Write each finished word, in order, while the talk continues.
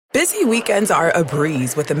Busy weekends are a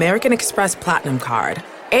breeze with American Express Platinum Card.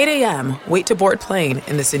 8 a.m., wait to board plane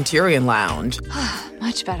in the Centurion Lounge.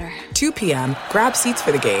 Much better. 2 p.m., grab seats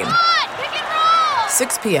for the game.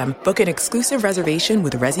 6 p.m., book an exclusive reservation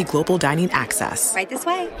with Resi Global Dining Access. Right this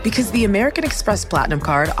way. Because the American Express Platinum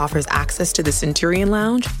Card offers access to the Centurion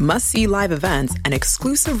Lounge, must-see live events, and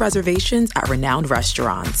exclusive reservations at renowned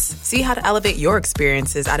restaurants. See how to elevate your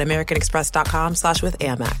experiences at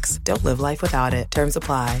americanexpress.com/withAmex. Don't live life without it. Terms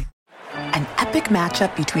apply. An epic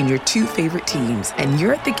matchup between your two favorite teams, and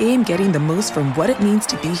you're at the game getting the most from what it means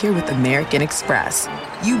to be here with American Express.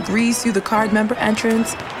 You breeze through the card member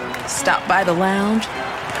entrance, stop by the lounge.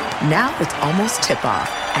 Now it's almost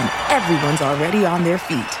tip-off, and everyone's already on their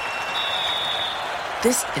feet.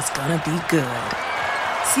 This is gonna be good.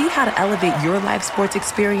 See how to elevate your live sports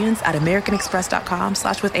experience at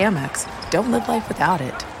americanexpress.com/withAmex. Don't live life without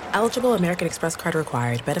it. Eligible American Express card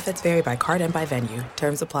required. Benefits vary by card and by venue.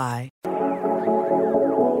 Terms apply.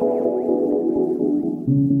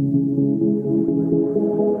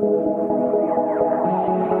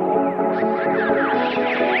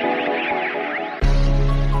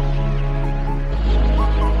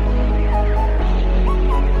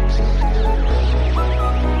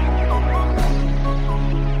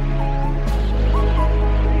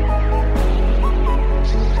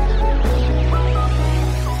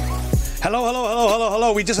 Hello.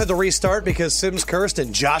 We just had to restart because Sims cursed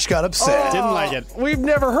and Josh got upset. Didn't like it. We've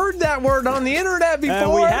never heard that word on the internet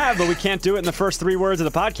before. We have, but we can't do it in the first 3 words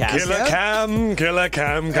of the podcast. Killer cam, killer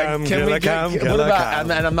cam, killer cam.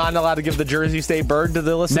 And I'm not allowed to give the Jersey State bird to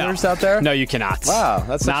the listeners out there? No, you cannot. Wow,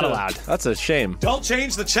 that's not allowed. That's a shame. Don't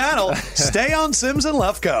change the channel. Stay on Sims and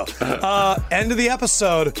Lefko. End of the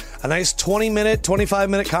episode. A nice 20-minute,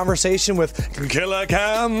 25-minute conversation with Killer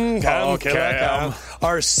Cam, Killer Cam,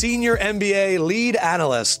 our senior NBA lead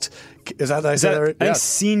analyst. Is that I said that right? Yes.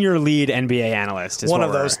 Senior lead NBA analyst. One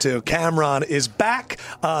of those two. Cameron is back.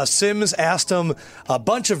 Sims asked him a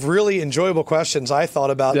bunch of really enjoyable questions. I thought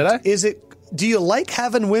about. Did I? Do you like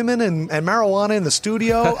having women and marijuana in the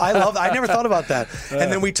studio? I never thought about that.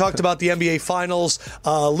 And then we talked about the NBA Finals.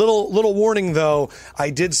 Little warning though. I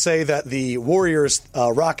did say that the Warriors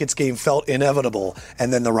Rockets game felt inevitable,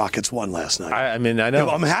 and then the Rockets won last night. I know.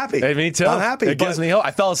 I'm happy. Hey, me too. I'm happy. It gives me hope.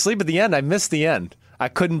 I fell asleep at the end. I missed the end. I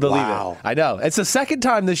couldn't believe it. I know. It's the second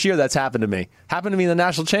time this year that's happened to me. Happened to me in the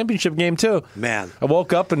national championship game, too. Man. I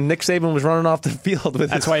woke up and Nick Saban was running off the field with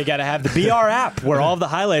That's why you got to have the BR app where all of the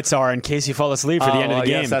highlights are in case you fall asleep for the end of the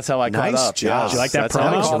game. Yes, that's how I caught up. Job. Yes. You like that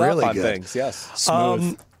promo? That's really good. Things. Yes.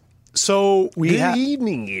 Smooth. So Good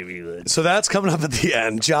evening, everyone. So that's coming up at the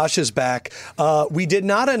end. Josh is back. We did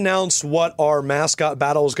not announce what our mascot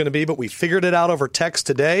battle was going to be, but we figured it out over text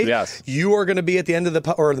today. Yes. You are going to be at the end of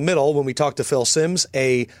the middle when we talk to Phil Sims,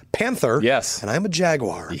 a Panther. Yes. And I'm a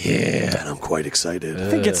Jaguar. Yeah. And I'm quite excited. I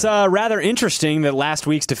think it's rather interesting that last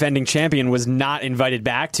week's defending champion was not invited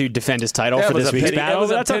back to defend his title for this week's battle.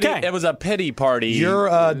 That's okay. It was a pity party. You're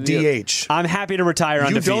DH. I'm happy to retire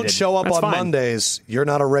undefeated. You don't show up That's on fine. Mondays. You're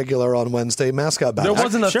not a regular on Wednesday mascot battle. There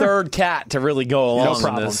wasn't a third cat to really go along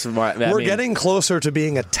problem. in this. We're getting closer to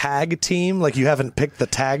being a tag team. Like you haven't picked the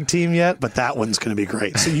tag team yet, but that one's going to be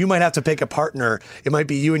great. So you might have to pick a partner. It might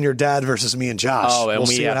be you and your dad versus me and Josh. Oh, and we'll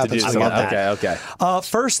we see what have to happens do about something. that. Okay.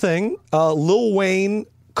 First thing, Lil Wayne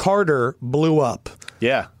Carter blew up.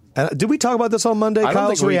 Yeah. Did we talk about this on Monday?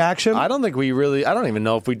 Kyle's reaction? I don't think we really. I don't even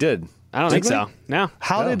know if we did. I don't think so. No.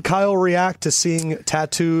 How did Kyle react to seeing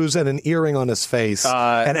tattoos and an earring on his face?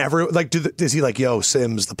 And is he like, yo,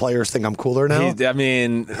 Sims, the players think I'm cooler now?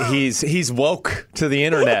 He's woke to the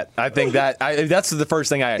internet. I think that's the first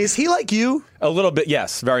thing Is he like you? A little bit,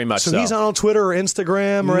 yes, very much so. So he's not on Twitter or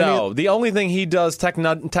Instagram or No, the only thing he does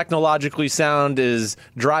technologically sound is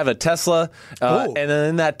drive a Tesla, and then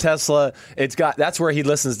in that Tesla, that's where he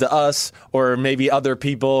listens to us or maybe other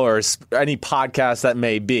people or any podcast that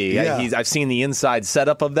may be. Yeah. I've seen the inside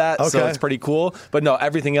setup of that, so it's pretty cool. But no,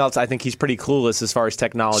 everything else, I think he's pretty clueless as far as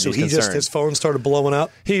technology is concerned. His phone started blowing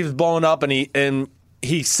up? He was blowing up, and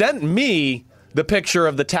he sent me the picture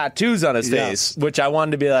of the tattoos on his face, which I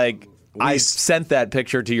wanted to be like, I sent that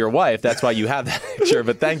picture to your wife. That's why you have that picture.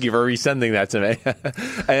 But thank you for resending that to me.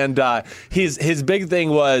 And his big thing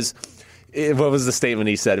was, what was the statement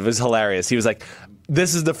he said? It was hilarious. He was like,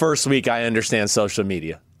 this is the first week I understand social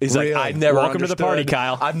media. He's like, I never Welcome to the party,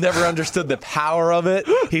 Kyle. I've never understood the power of it.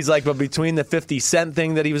 He's like, but between the 50 Cent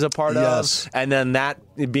thing that he was a part of, and then that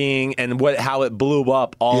being, and how it blew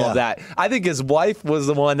up, all of that. I think his wife was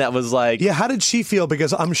the one that was like... Yeah, how did she feel?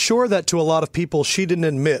 Because I'm sure that to a lot of people, she didn't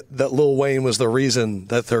admit that Lil Wayne was the reason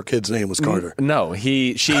that their kid's name was Carter. No,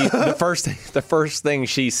 the first thing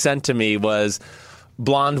she sent to me was...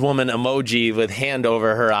 blonde woman emoji with hand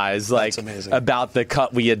over her eyes, like about the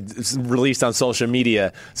cut we had released on social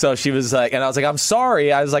media. So she was like, and I was like, I'm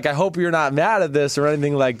sorry. I was like, I hope you're not mad at this or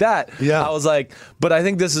anything like that. Yeah. I was like, but I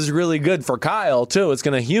think this is really good for Kyle too. It's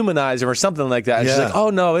going to humanize him or something like that. And she's like, oh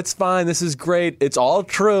no, it's fine. This is great. It's all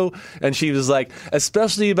true. And she was like,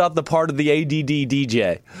 especially about the part of the ADD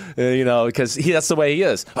DJ, because that's the way he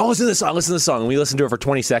is. Oh, listen to this song. And we listen to it for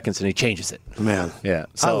 20 seconds and he changes it. Man. Yeah.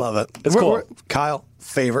 So I love it. It's cool. Kyle,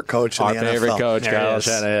 favorite coach in Our the NFL. favorite coach, Kyle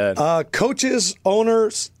Shanahan. Coaches,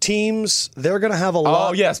 owners, teams, they're going to have a lot.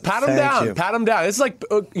 Oh, yes. Pat him down. Pat him down. It's like,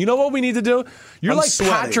 you know what we need to do? You're like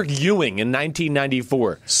sweating. Patrick Ewing in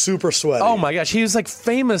 1994. Super sweaty. Oh, my gosh. He was like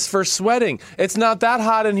famous for sweating. It's not that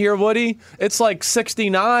hot in here, Woody. It's like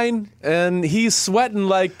 69, and he's sweating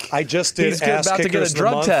like I just did he's ass about to get a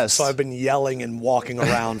drug test. So I've been yelling and walking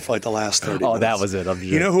around for like the last 30 minutes. Oh, that was it.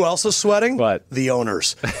 You know who else is sweating? What? The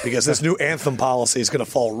owners. Because this new Anthem policy is going to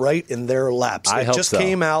fall right in their laps. I it hope just so.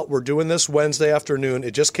 came out. We're doing this Wednesday afternoon.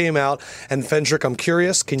 It just came out. And Fendrick, I'm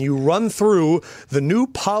curious, can you run through the new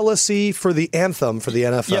policy for the Anthem for the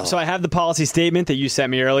NFL? Yep, so I have the policy statement that you sent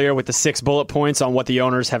me earlier with the 6 bullet points on what the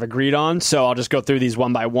owners have agreed on. So I'll just go through these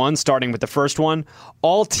one by one, starting with the first one.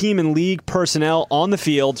 All team and league personnel on the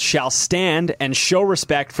field shall stand and show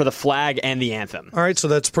respect for the flag and the anthem. All right, so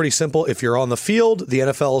that's pretty simple. If you're on the field, the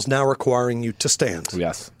NFL is now requiring you to stand.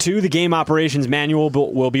 Yes. 2, the game operations manual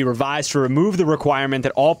will be revised to remove the requirement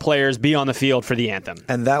that all players be on the field for the anthem.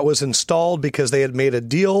 And that was installed because they had made a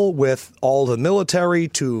deal with all the military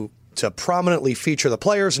to prominently feature the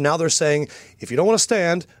players. Now they're saying, if you don't want to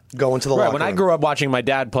stand, go into the locker room. When I grew up watching my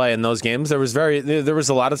dad play in those games, there was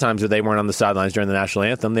a lot of times that they weren't on the sidelines during the national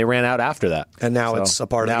anthem. They ran out after that. And now it's a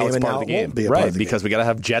part of the game. And now it won't be a part of the game. Because we got to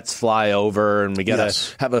have jets fly over, and we got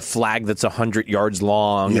to have a flag that's 100 yards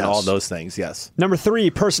long, and all those things. Yes. Number 3,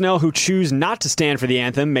 personnel who choose not to stand for the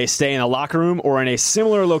anthem may stay in the locker room or in a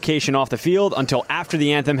similar location off the field until after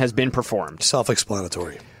the anthem has been performed.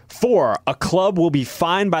 Self-explanatory. 4, a club will be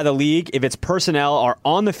fined by the league if its personnel are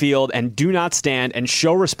on the field and do not stand and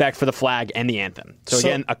show respect for the flag and the anthem. So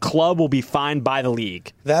again, a club will be fined by the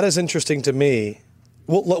league. That is interesting to me.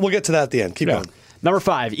 We'll get to that at the end. Keep going. Number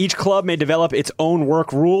 5, each club may develop its own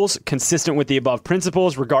work rules consistent with the above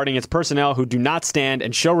principles regarding its personnel who do not stand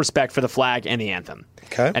and show respect for the flag and the anthem.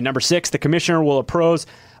 Okay. And number 6, the commissioner will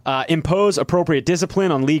impose appropriate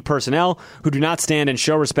discipline on league personnel who do not stand and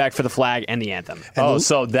show respect for the flag and the anthem.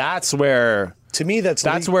 So that's where... To me,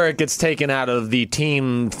 that's where it gets taken out of the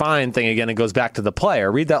team fine thing again. It goes back to the player.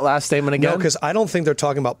 Read that last statement again. No, because I don't think they're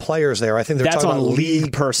talking about players there. I think they're talking about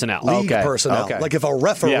league personnel. League personnel. Okay. Like if a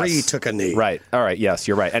referee took a knee. Right. All right. Yes,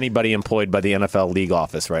 you're right. Anybody employed by the NFL league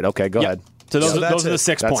office. Right. Okay, go ahead. So those are the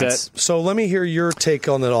 6 That's points. it. So let me hear your take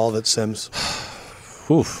on it all, that Sims.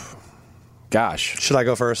 Oof. Gosh. Should I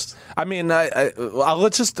go first? I mean,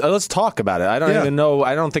 let's talk about it. I don't even know.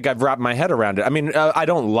 I don't think I've wrapped my head around it. I mean, I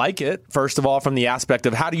don't like it, first of all, from the aspect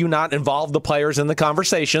of how do you not involve the players in the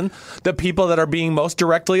conversation, the people that are being most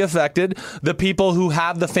directly affected, the people who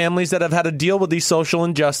have the families that have had to deal with these social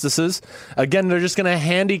injustices. Again, they're just going to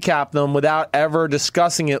handicap them without ever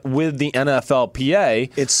discussing it with the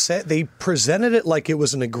NFLPA. They presented it like it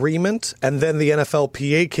was an agreement, and then the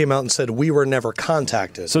NFLPA came out and said, we were never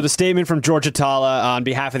contacted. So the statement from George Atala on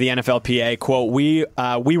behalf of the NFLPA, quote, we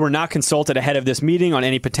were not consulted ahead of this meeting on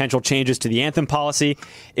any potential changes to the anthem policy.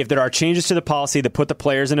 If there are changes to the policy that put the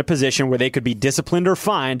players in a position where they could be disciplined or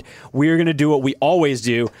fined, we are going to do what we always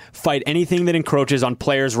do, fight anything that encroaches on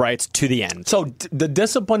players' rights to the end. So the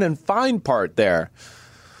discipline and fine part there.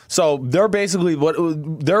 So they're basically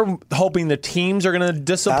they're hoping the teams are going to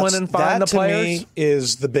discipline and fine the players. That to me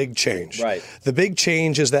is the big change. Right. The big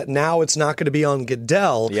change is that now it's not going to be on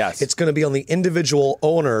Goodell. Yes. It's going to be on the individual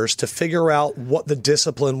owners to figure out what the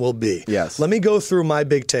discipline will be. Yes. Let me go through my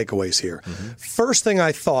big takeaways here. Mm-hmm. First thing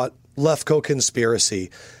I thought, Lefko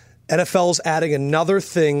conspiracy. NFL's adding another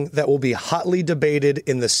thing that will be hotly debated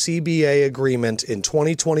in the CBA agreement in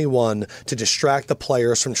 2021 to distract the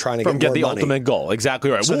players from trying to get more the money. Ultimate goal.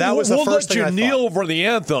 Exactly right. So that was the first thing I thought. We'll let you kneel for the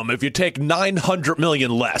anthem if you take $900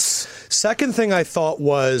 million less. Second thing I thought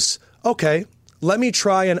was, okay, let me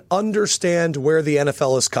try and understand where the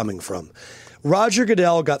NFL is coming from. Roger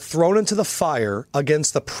Goodell got thrown into the fire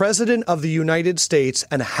against the President of the United States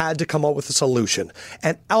and had to come up with a solution.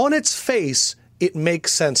 And on its face, it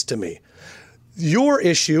makes sense to me. Your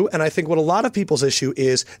issue, and I think what a lot of people's issue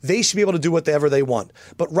is, they should be able to do whatever they want.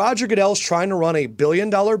 But Roger Goodell's trying to run a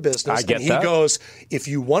billion-dollar business, I get and he that. goes, if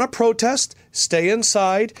you want to protest, stay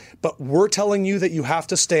inside, but we're telling you that you have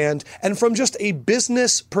to stand. And from just a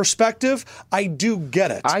business perspective, I do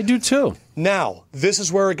get it. I do too. Now, this is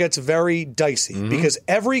where it gets very dicey, because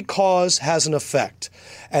every cause has an effect.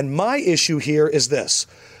 And my issue here is this.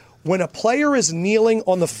 When a player is kneeling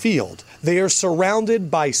on the field, they are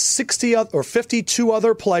surrounded by 60 or 52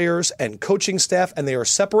 other players and coaching staff, and they are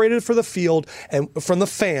separated from the field and from the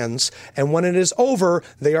fans. And when it is over,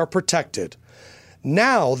 they are protected.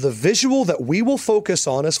 Now, the visual that we will focus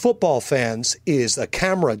on as football fans is a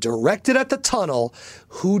camera directed at the tunnel.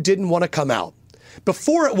 Who didn't want to come out?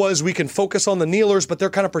 Before it was, we can focus on the kneelers, but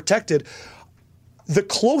they're kind of protected. The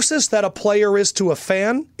closest that a player is to a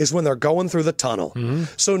fan is when they're going through the tunnel.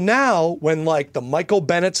 So now, when like the Michael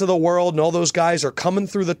Bennett's of the world and all those guys are coming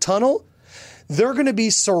through the tunnel, they're going to be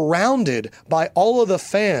surrounded by all of the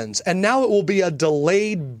fans. And now it will be a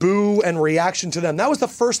delayed boo and reaction to them. That was the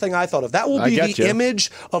first thing I thought of. That will be the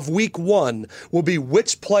image of week 1, will be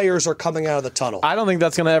which players are coming out of the tunnel. I don't think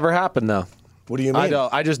that's going to ever happen, though. What do you mean?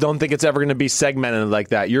 I just don't think it's ever going to be segmented like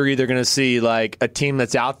that. You're either going to see like a team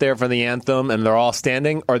that's out there for the anthem and they're all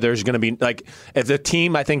standing, or there's going to be like, if the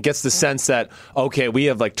team I think gets the sense that, okay, we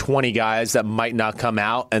have like 20 guys that might not come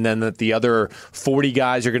out, and then that the other 40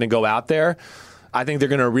 guys are going to go out there, I think they're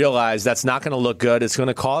going to realize that's not going to look good. It's going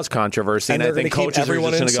to cause controversy, and I think coaches are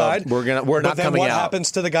just going to go, we're not coming out. But then what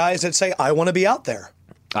happens to the guys that say, I want to be out there?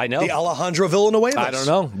 I know. The Alejandro Villanuevas. I don't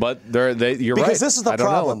know, but you're right. Because this is the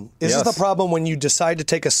problem. This is the problem when you decide to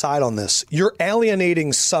take a side on this. You're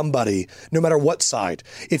alienating somebody, no matter what side.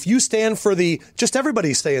 If you stand for just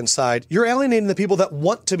everybody stay inside, you're alienating the people that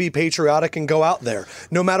want to be patriotic and go out there,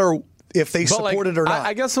 no matter if they support it or not.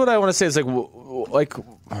 I guess what I want to say is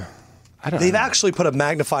I don't know. They've actually put a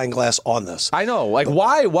magnifying glass on this. I know. Like,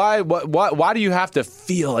 why do you have to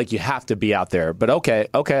feel like you have to be out there? But okay,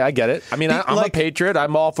 I get it. I mean, I'm a patriot.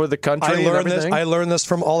 I'm all for the country and everything. I learned this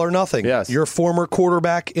from All or Nothing. Yes. Your former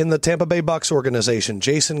quarterback in the Tampa Bay Bucks organization,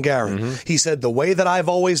 Jason Garrett. He said, the way that I've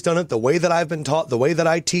always done it, the way that I've been taught, the way that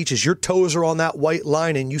I teach is your toes are on that white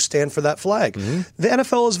line and you stand for that flag. The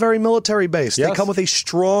NFL is very military based. Yes. They come with a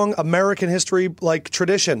strong American history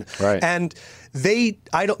tradition. Right. And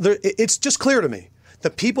it's just clear to me. The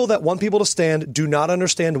people that want people to stand do not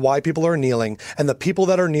understand why people are kneeling, and the people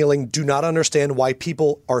that are kneeling do not understand why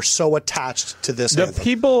people are so attached to this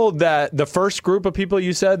anthem. The first group of people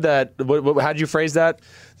you said that, how'd you phrase that?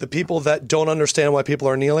 The people that don't understand why people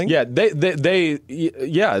are kneeling? Yeah, that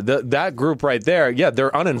group right there, yeah,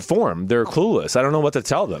 they're uninformed. They're clueless. I don't know what to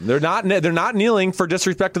tell them. They're not kneeling for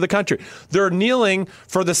disrespect to the country. They're kneeling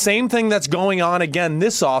for the same thing that's going on again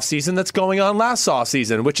this offseason that's going on last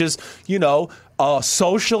offseason, which is,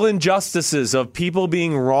 social injustices of people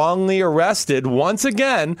being wrongly arrested once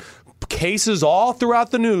again. Cases all throughout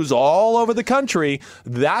the news, all over the country.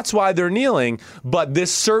 That's why they're kneeling. But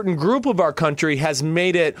this certain group of our country has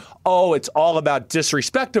made it, it's all about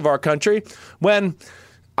disrespect of our country. When,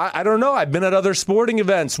 I don't know, I've been at other sporting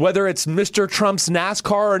events, whether it's Mr. Trump's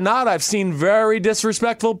NASCAR or not, I've seen very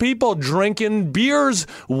disrespectful people drinking beers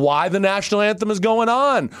while the national anthem is going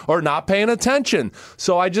on or not paying attention.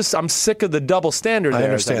 So I'm sick of the double standard there. I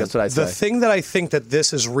understand. That's what I say. The thing that I think that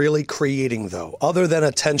this is really creating, though, other than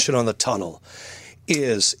attention on the tunnel,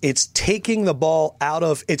 is it's taking the ball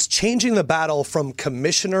it's changing the battle from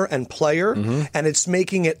commissioner and player, and it's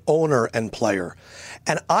making it owner and player.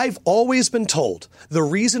 And I've always been told the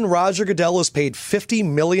reason Roger Goodell is paid $50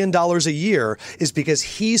 million a year is because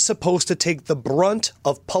he's supposed to take the brunt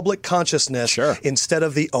of public consciousness instead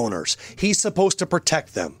of the owners. He's supposed to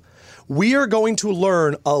protect them. We are going to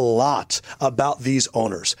learn a lot about these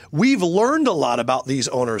owners. We've learned a lot about these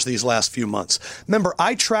owners these last few months. Remember,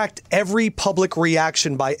 I tracked every public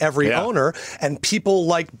reaction by every owner, and people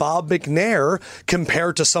like Bob McNair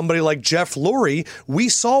compared to somebody like Jeff Lurie, we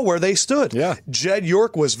saw where they stood. Yeah. Jed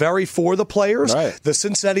York was very for the players. Right. The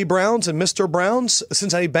Cincinnati Bengals and Mr.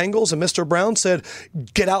 Brown said,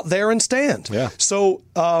 get out there and stand. Yeah. So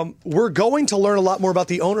we're going to learn a lot more about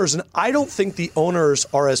the owners, and I don't think the owners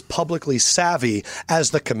are as publicly savvy as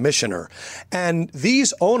the commissioner. And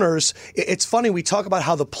these owners, it's funny, we talk about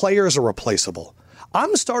how the players are replaceable.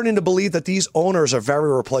 I'm starting to believe that these owners are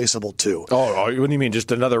very replaceable too. Oh, what do you mean?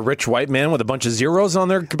 Just another rich white man with a bunch of zeros on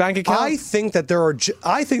their bank account? I think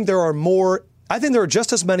there are more I think there are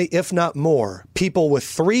just as many, if not more, people with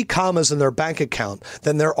 3 commas in their bank account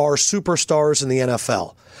than there are superstars in the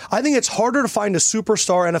NFL. I think it's harder to find a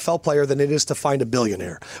superstar NFL player than it is to find a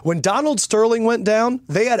billionaire. When Donald Sterling went down,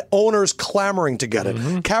 they had owners clamoring to get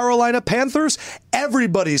it. Carolina Panthers,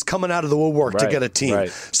 everybody's coming out of the woodwork to get a team.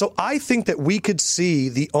 So I think that we could see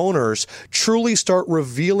the owners truly start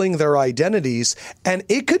revealing their identities, and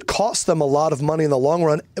it could cost them a lot of money in the long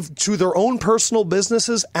run to their own personal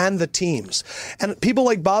businesses and the teams. And people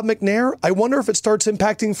like Bob McNair, I wonder if it starts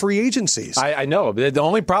impacting free agencies. I know. The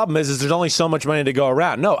only problem is there's only so much money to go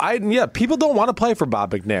around. No, people don't want to play for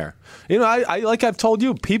Bob McNair. You know, I like I've told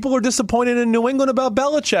you, people are disappointed in New England about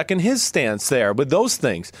Belichick and his stance there with those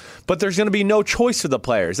things. But there's going to be no choice for the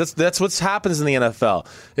players. That's what happens in the NFL.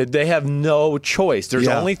 They have no choice. There's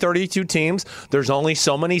only 32 teams. There's only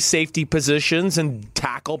so many safety positions and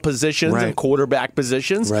tackle positions and quarterback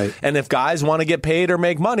positions. And if guys want to get paid or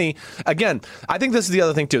make money, again, I think this is the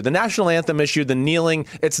other thing too. The national anthem issue, the kneeling,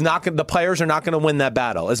 the players are not going to win that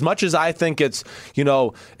battle. As much as I think it's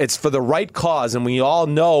for the right cause, and we all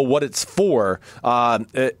know what it's for.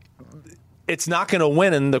 It's not going to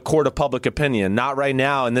win in the court of public opinion. Not right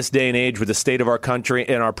now in this day and age with the state of our country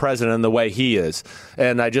and our president and the way he is.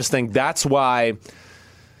 And I just think that's why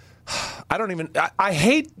I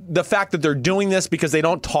hate the fact that they're doing this because they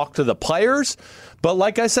don't talk to the players. But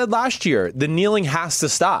like I said last year, the kneeling has to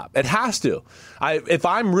stop. It has to. If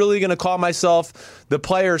I'm really going to call myself the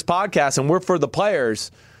Players Podcast and we're for the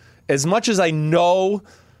players, as much as I know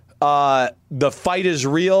the fight is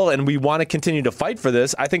real and we want to continue to fight for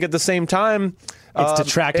this, I think at the same time it's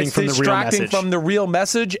distracting from the real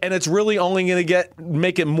message, and it's really only going to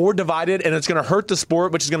make it more divided, and it's going to hurt the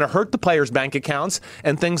sport, which is going to hurt the players' bank accounts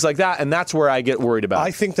and things like that, and that's where I get worried about.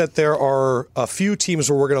 I think that there are a few teams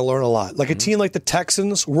where we're going to learn a lot. Like a team like the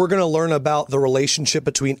Texans, we're going to learn about the relationship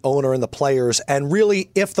between owner and the players, and really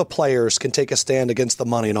if the players can take a stand against the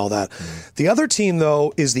money and all that. The other team,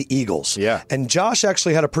 though, is the Eagles. Yeah. And Josh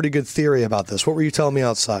actually had a pretty good theory about this. What were you telling me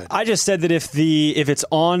outside? I just said that if it's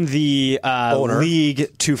on the owner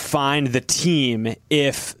league to find the team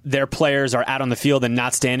if their players are out on the field and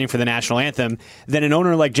not standing for the national anthem, then an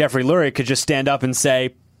owner like Jeffrey Lurie could just stand up and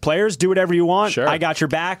say, players, do whatever you want. Sure. I got your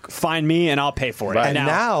back. Find me, and I'll pay for it. Right.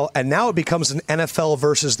 And now it becomes an NFL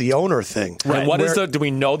versus the owner thing. Right. And do we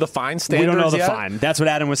know the fine standards? We don't know the yet? fine. That's what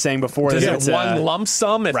Adam was saying before. Does it one lump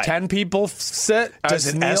sum if 10 people sit? Does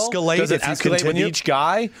it escalate? Does it escalate with each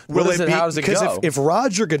guy? How does it go? Because if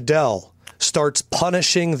Roger Goodell starts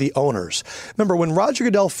punishing the owners. Remember, when Roger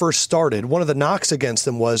Goodell first started, one of the knocks against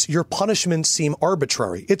him was your punishments seem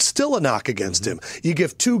arbitrary. It's still a knock against him. You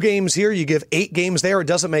give 2 games here, you give 8 games there, it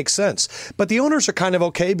doesn't make sense. But the owners are kind of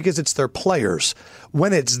okay because it's their players.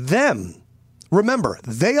 When it's them, remember,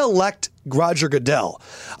 they elect Roger Goodell.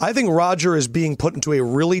 I think Roger is being put into a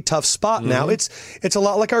really tough spot now. It's a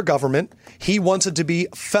lot like our government. He wants it to be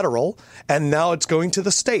federal, and now it's going to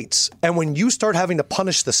the states. And when you start having to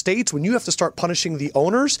punish the states, when you have to start punishing the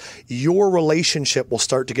owners, your relationship will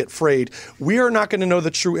start to get frayed. We are not going to know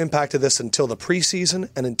the true impact of this until the preseason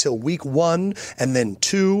and until week 1 and then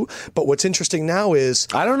 2. But what's interesting now is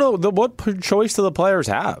I don't know what choice do the players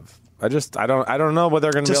have. I don't know what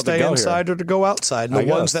they're going to be able to go stay inside or to go outside. And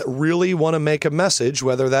the ones that really want to make a message,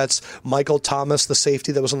 whether that's Michael Thomas, the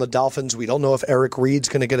safety that was on the Dolphins, we don't know if Eric Reed's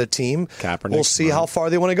going to get a team. Kaepernick, we'll see how far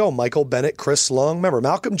they want to go. Michael Bennett, Chris Long. Remember,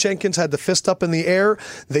 Malcolm Jenkins had the fist up in the air.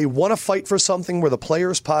 They want to fight for something. We're the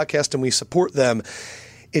Players Podcast, and we support them.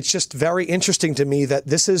 It's just very interesting to me that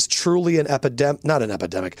this is truly not an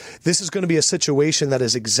epidemic. This is going to be a situation that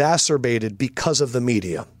is exacerbated because of the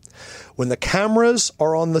media. When the cameras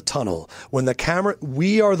are on the tunnel,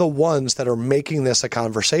 we are the ones that are making this a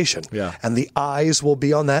conversation. Yeah. And the eyes will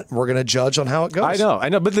be on that, and we're going to judge on how it goes. I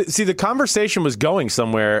know. But the conversation was going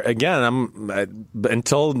somewhere, again,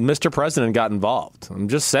 until Mr. President got involved. I'm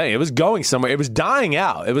just saying, it was going somewhere. It was dying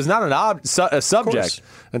out. It was not a subject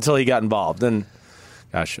until he got involved. And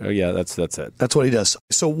gosh, oh yeah, that's it. That's what he does.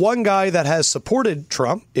 So one guy that has supported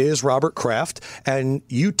Trump is Robert Kraft, and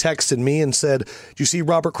you texted me and said, do you see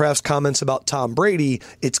Robert Kraft's comments about Tom Brady?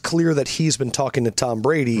 It's clear that he's been talking to Tom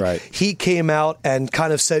Brady. Right. He came out and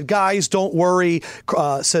kind of said, guys, don't worry,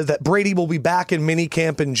 said that Brady will be back in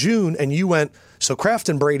minicamp in June, and you went, so Kraft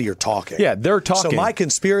and Brady are talking. Yeah, they're talking. So my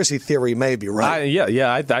conspiracy theory may be right.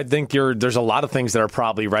 I think there's a lot of things that are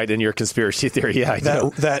probably right in your conspiracy theory. Yeah,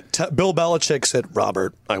 Bill Belichick said,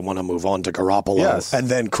 Robert, I want to move on to Garoppolo. Yes. And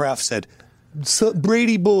then Kraft said,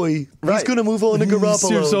 Brady boy. Right. He's going to move on to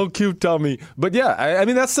Garoppolo. You're so cute, Tommy. But yeah, I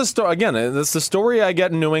mean, that's the story. Again, that's the story I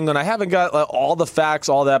get in New England. I haven't got all the facts,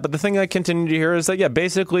 all that. But the thing I continue to hear is that, yeah,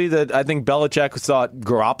 basically that I think Belichick thought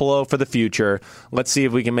Garoppolo for the future. Let's see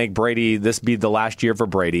if we can make this be the last year for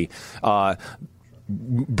Brady.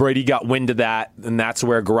 Brady got wind of that, and that's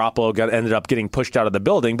where Garoppolo ended up getting pushed out of the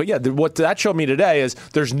building. But yeah, what that showed me today is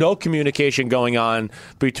there's no communication going on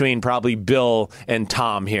between probably Bill and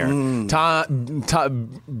Tom here. Mr.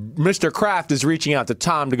 Kraft is reaching out to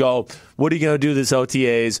Tom to go, what are you going to do this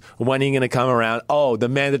OTAs? When are you going to come around? Oh, the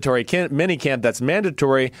mandatory minicamp, that's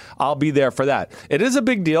mandatory. I'll be there for that. It is a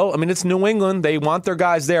big deal. I mean, it's New England. They want their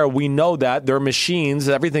guys there. We know that. They're machines.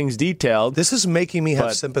 Everything's detailed. This is making me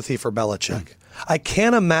have sympathy for Belichick. I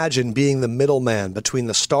can't imagine being the middleman between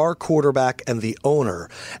the star quarterback and the owner.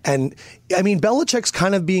 And, I mean, Belichick's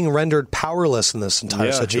kind of being rendered powerless in this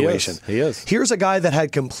entire situation. He is. Here's a guy that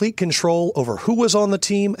had complete control over who was on the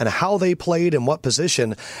team and how they played and what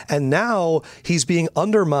position. And now he's being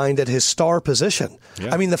undermined at his star position.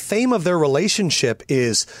 Yeah. I mean, the fame of their relationship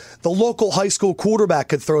is the local high school quarterback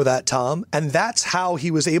could throw that, Tom. And that's how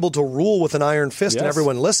he was able to rule with an iron fist and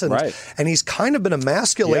everyone listened. Right. And he's kind of been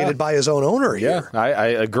emasculated by his own owner here. Yeah, I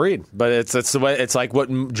agreed. But it's the way, it's like what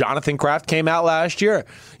Jonathan Kraft came out last year,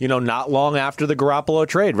 not long after the Garoppolo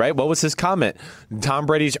trade, right? What was his comment? Tom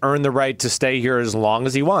Brady's earned the right to stay here as long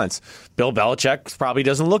as he wants. Bill Belichick probably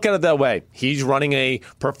doesn't look at it that way. He's running a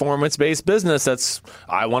performance-based business that's,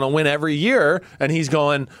 I want to win every year, and he's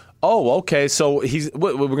going, oh, okay, so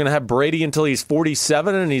we're going to have Brady until he's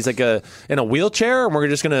 47 and he's like in a wheelchair, and we're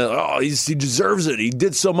just going to, he deserves it. He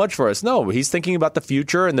did so much for us. No, he's thinking about the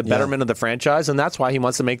future and the betterment of the franchise, and that's why he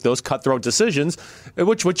wants to make those cutthroat decisions,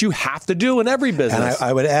 which you have to do in every business. And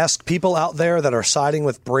I would ask people out there that are siding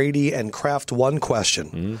with Brady and Kraft one question.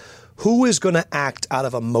 Mm-hmm. Who is going to act out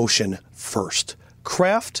of emotion first?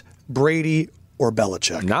 Kraft, Brady, or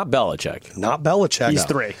Belichick? Not Belichick. Not Belichick. He's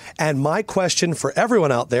three. And my question for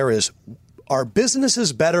everyone out there is, are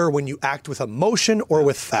businesses better when you act with emotion or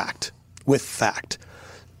with fact? With fact.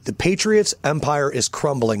 The Patriots' empire is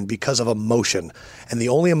crumbling because of emotion. And the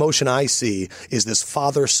only emotion I see is this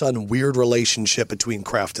father-son weird relationship between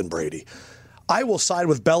Kraft and Brady. I will side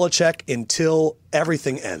with Belichick until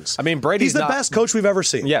everything ends. I mean, Brady's He's the best coach we've ever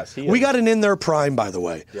seen. Yes, he is. We got an In Their Prime, by the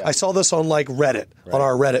way. Yeah. I saw this on Reddit, on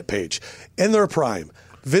our Reddit page. In Their Prime,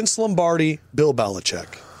 Vince Lombardi, Bill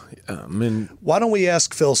Belichick. Why don't we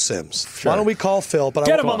ask Phil Simms? Sure. Why don't we call Phil? But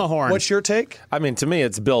Get him on the horn. What's your take? I mean, to me,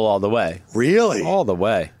 it's Bill all the way. Really? All the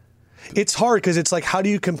way. It's hard because it's like, how do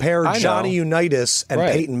you compare Johnny Unitas and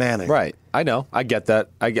Peyton Manning? Right. I know. I get that.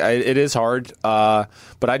 It is hard. But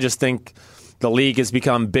I just think the league has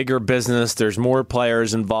become bigger business. There's more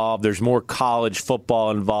players involved. There's more college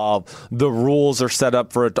football involved. The rules are set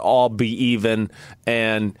up for it to all be even,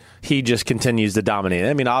 and he just continues to dominate.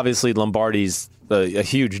 I mean, obviously, Lombardi's a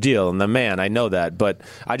huge deal, and the man, I know that. But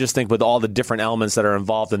I just think with all the different elements that are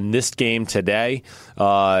involved in this game today,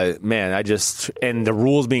 and the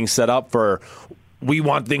rules being set up for, we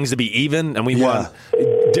want things to be even, and we want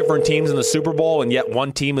different teams in the Super Bowl, and yet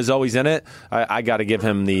one team is always in it. I got to give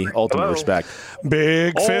him the ultimate respect.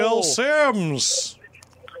 Big Phil Simms.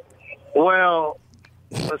 Well,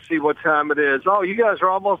 let's see what time it is. Oh, you guys are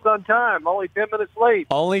almost on time. Only 10 minutes late.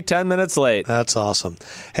 Only 10 minutes late. That's awesome.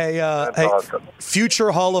 Hey, awesome.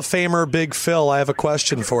 Future Hall of Famer Big Phil, I have a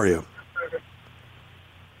question for you.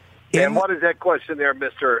 And what is that question there,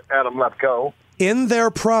 Mr. Adam Lefko? In their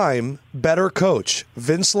prime, better coach,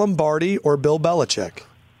 Vince Lombardi or Bill Belichick?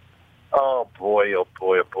 Oh, boy, oh,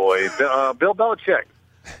 boy, oh, boy. Bill Belichick.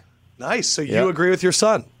 Nice. So you agree with your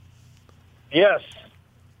son? Yes.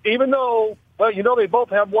 Even though, they both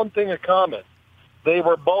have one thing in common. They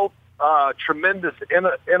were both tremendous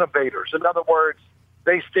innovators. In other words,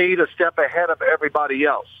 they stayed a step ahead of everybody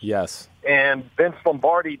else. Yes. And Vince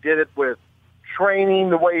Lombardi did it with training,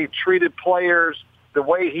 the way he treated players, the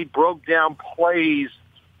way he broke down plays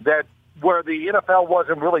that where the NFL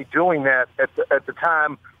wasn't really doing that at the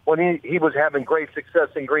time when he was having great success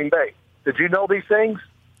in Green Bay. Did you know these things?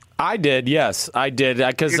 I did, yes. I did.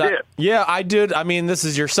 You did? Yeah, I did. I mean, this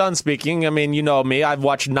is your son speaking. I mean, you know me. I've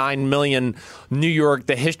watched 9 million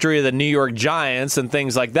the history of the New York Giants and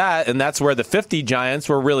things like that, and that's where the 50 Giants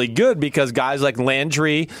were really good because guys like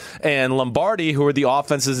Landry and Lombardi, who were the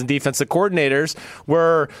offenses and defensive coordinators,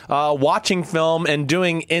 were watching film and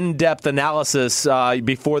doing in-depth analysis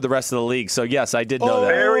before the rest of the league. So, yes, I did know that.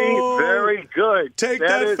 Very, very good.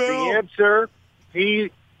 That is Phil.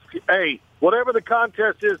 The answer. Whatever the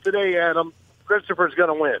contest is today, Adam, Christopher's going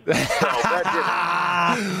to win. So that's it.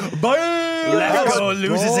 Bye. Let's go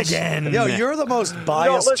loses again. Yo, you're the most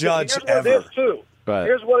biased judge ever. Here's what it is, too. Right.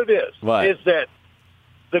 Here's what it is. What? Is that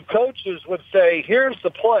the coaches would say, here's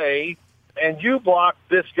the play, and you block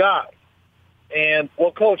this guy. And,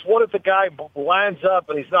 well, Coach, what if the guy lines up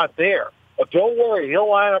and he's not there? Well, don't worry. He'll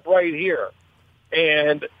line up right here.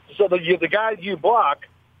 And so the guy you block,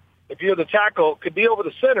 if you're the tackle, could be over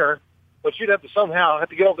the center, but you'd have to somehow have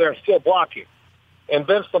to get over there and still block him. And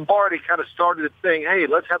Vince Lombardi kind of started it saying, hey,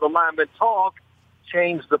 let's have the linemen talk,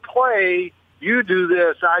 change the play, you do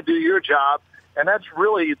this, I do your job. And that's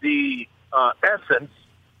really the essence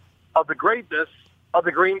of the greatness of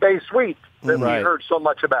the Green Bay sweep that we heard so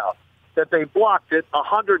much about, that they blocked it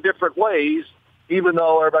 100 different ways, even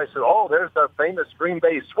though everybody said, oh, there's the famous Green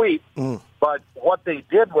Bay sweep. But what they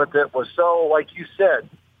did with it was so, like you said,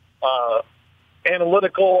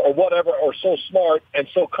 analytical or whatever, or so smart and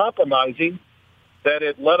so compromising that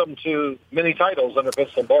it led them to many titles under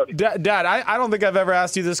Vince Lombardi. Dad, I don't think I've ever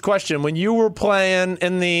asked you this question. When you were playing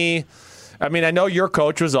in the, I mean, I know your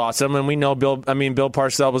coach was awesome, and we know Bill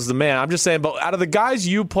Parcells was the man. I'm just saying, but out of the guys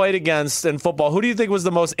you played against in football, who do you think was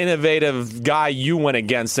the most innovative guy you went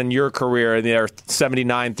against in your career in the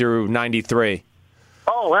 79 through 93?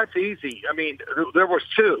 Oh, that's easy. I mean, there was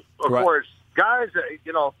two, of course. Guys,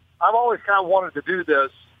 I've always kind of wanted to do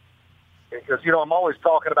this because, I'm always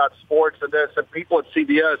talking about sports and this, and people at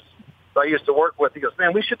CBS that I used to work with, he goes,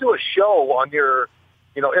 man, we should do a show on your,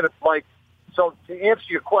 so to answer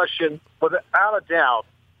your question, without a doubt,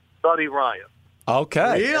 Buddy Ryan.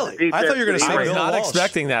 Okay. Really? I thought you were going to say I was Bill not Walsh.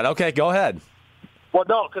 expecting that. Okay, go ahead. Well,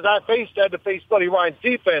 no, because I had to face Buddy Ryan's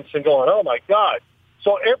defense and going, oh, my God.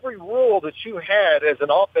 So every rule that you had as an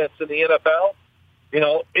offense in the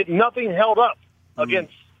NFL, nothing held up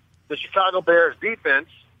against the Chicago Bears defense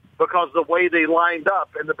because of the way they lined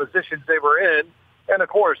up and the positions they were in. And, of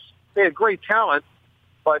course, they had great talent.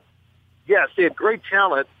 But, yes, they had great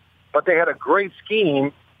talent, but they had a great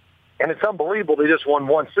scheme. And it's unbelievable they just won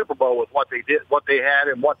one Super Bowl with what they did, what they had,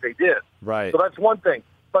 and what they did. Right. So that's one thing.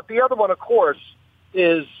 But the other one, of course,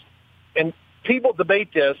 is, and people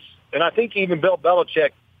debate this, and I think even Bill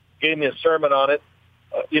Belichick gave me a sermon on it,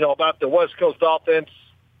 about the West Coast offense,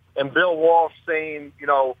 and Bill Walsh saying,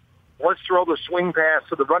 let's throw the swing pass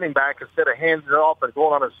to the running back instead of handing it off and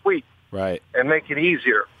going on a sweep. Right. And make it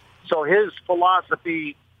easier. So his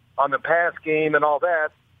philosophy on the pass game and all that,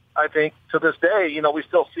 I think to this day, we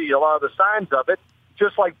still see a lot of the signs of it,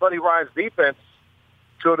 just like Buddy Ryan's defense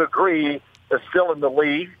to a degree is still in the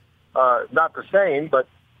league. Not the same, but,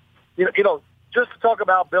 just to talk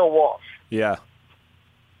about Bill Walsh. Yeah.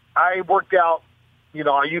 I worked out,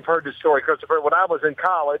 you've heard the story, Christopher. When I was in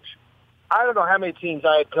college, I don't know how many teams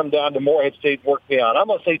I had come down to Morehead State and worked me on. I'm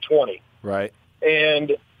going to say 20. Right.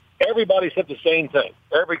 And everybody said the same thing.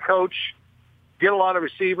 Every coach, get a lot of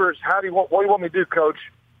receivers. What do you want me to do, Coach?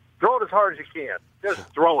 Throw it as hard as you can. Just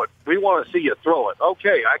throw it. We want to see you throw it.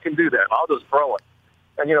 Okay, I can do that. I'll just throw it.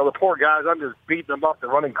 And, the poor guys, I'm just beating them up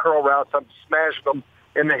and running curl routes. I'm smashing them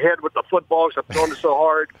in the head with the football because I'm throwing it so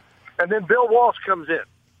hard. And then Bill Walsh comes in,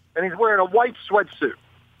 and he's wearing a white sweatsuit.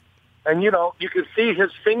 And, you can see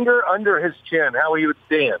his finger under his chin, how he would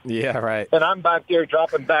stand. Yeah, right. And I'm back there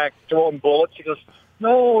dropping back, throwing bullets. He goes,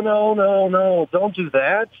 no, don't do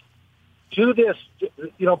that. Do this.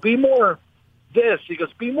 Be more this. He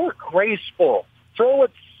goes, be more graceful. Throw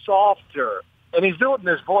it softer. And he's doing it in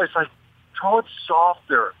his voice like, throw it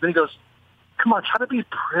softer. Then he goes, come on, try to be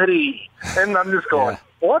pretty. And I'm just going,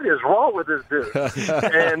 what is wrong with this dude?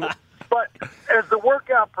 But as the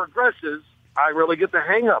workout progresses, I really get the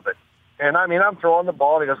hang of it. And, I'm throwing the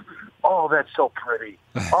ball, and he goes, oh, that's so pretty.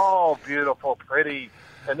 Oh, beautiful, pretty.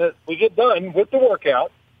 And then we get done with the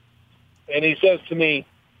workout, and he says to me,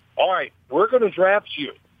 all right, we're going to draft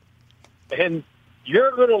you, and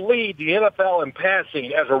you're going to lead the NFL in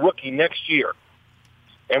passing as a rookie next year.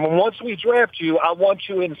 And once we draft you, I want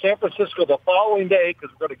you in San Francisco the following day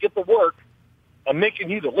because we're going to get to work on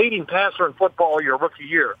making you the leading passer in football your rookie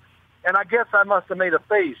year. And I guess I must have made a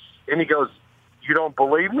face. And he goes, you don't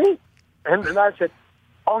believe me? And I said,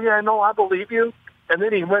 oh, yeah, no, I believe you. And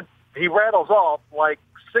then he rattles off like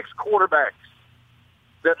 6 quarterbacks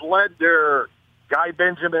that led their Guy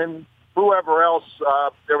Benjamin, whoever else.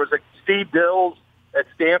 There was Steve Dills at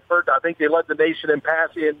Stanford. I think they led the nation in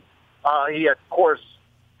passing. He had, of course,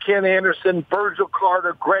 Ken Anderson, Virgil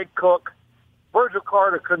Carter, Greg Cook. Virgil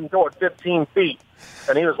Carter couldn't throw it 15 feet,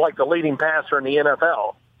 and he was like the leading passer in the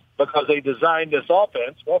NFL because they designed this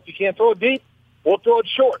offense. Well, if you can't throw it deep, we'll throw it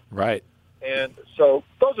short. Right. And so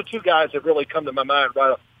those are two guys that really come to my mind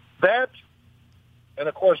right off. That, and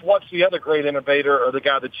of course, what's the other great innovator or the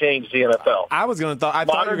guy that changed the NFL? I thought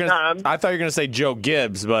you were going to say Joe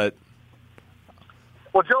Gibbs, but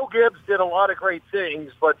Well, Joe Gibbs did a lot of great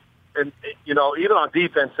things, but even on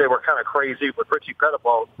defense, they were kind of crazy with Richie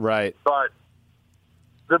Pettibone. Right. But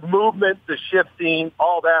the movement, the shifting,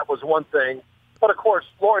 all that was one thing. But, of course,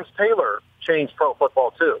 Lawrence Taylor changed pro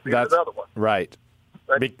football, too. That's another one. Right.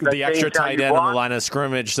 The extra tight end on the line of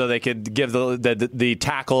scrimmage so they could give the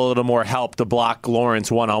tackle a little more help to block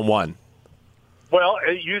Lawrence one-on-one. Well,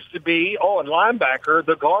 it used to be, and linebacker,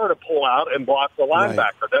 the guard to pull out and block the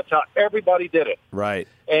linebacker. Right. That's how everybody did it. Right.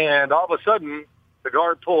 And all of a sudden, the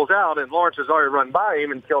guard pulls out, and Lawrence has already run by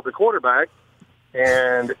him and killed the quarterback.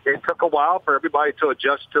 And it took a while for everybody to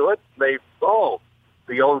adjust to it. Let's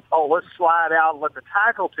slide out and let the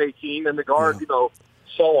tackle take him, and the guard,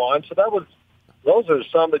 so on. So those are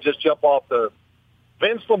some that just jump off the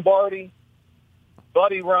Vince Lombardi,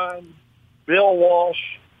 Buddy Ryan, Bill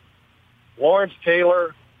Walsh, Lawrence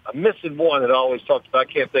Taylor. I'm missing one that I always talked about.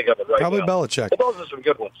 I can't think of it right now. Probably Belichick. But those are some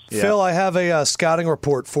good ones. Yeah. Phil, I have a scouting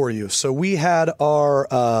report for you. So we had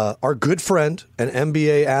our good friend and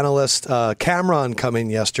NBA analyst Cameron come in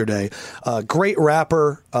yesterday. Great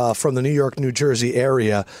rapper from the New York, New Jersey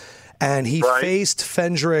area. And he faced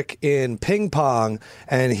Fendrick in ping pong,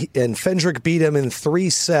 and Fendrick beat him in 3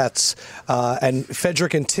 sets. And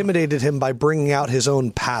Fendrick intimidated him by bringing out his own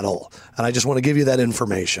paddle. And I just want to give you that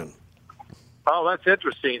information. Oh, that's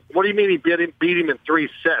interesting. What do you mean he beat him in 3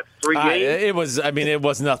 sets, 3 games? It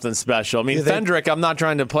was nothing special. Fendrick, I'm not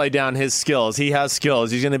trying to play down his skills. He has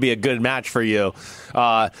skills. He's going to be a good match for you.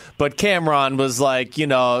 But Cameron was like,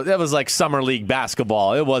 that was like summer league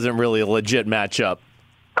basketball. It wasn't really a legit matchup.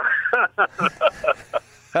 I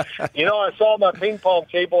saw my ping pong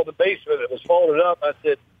table in the basement. It was folded up. I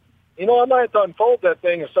said, I might have to unfold that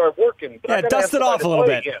thing and start working. Yeah, dust it off a little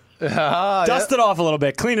bit. Dust it off a little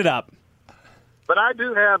bit. Clean it up. But I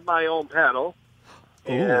do have my own paddle,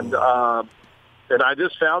 and I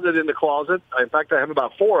just found it in the closet. In fact, I have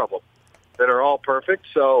about 4 of them that are all perfect.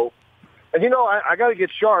 So, and I got to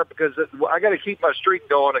get sharp because I got to keep my streak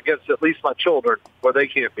going against at least my children where they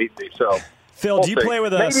can't beat me. So, Phil, do you play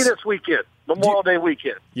with maybe this weekend, Memorial Day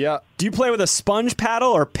weekend? Yeah. Do you play with a sponge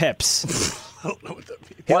paddle or pips? I don't know what that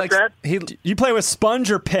means. What's that? You play with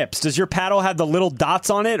sponge or pips? Does your paddle have the little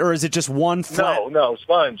dots on it, or is it just one flat? No,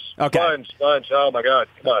 sponge. Okay. Sponge. Oh, my God.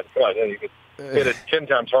 Come on. Yeah, you could hit it 10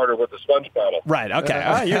 times harder with the sponge paddle. Right,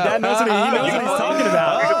 okay. Your dad knows what he's talking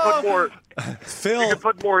about. You can put more, Phil. You can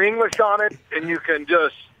put more English on it, and you can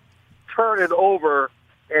just turn it over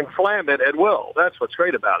and slam it at will. That's what's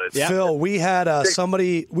great about it. Yeah. Phil, we had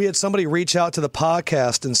somebody reach out to the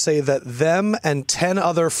podcast and say that them and 10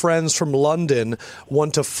 other friends from London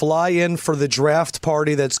want to fly in for the draft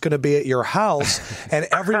party that's going to be at your house, and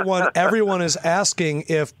everyone is asking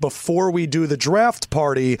if before we do the draft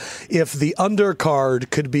party, if the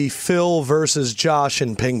undercard could be Phil versus Josh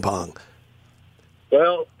in ping pong.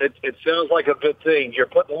 Well, it sounds like a good thing. You're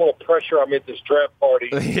putting a little pressure on me at this draft party.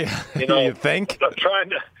 Yeah. You think? I'm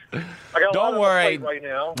trying to. I got Don't worry. right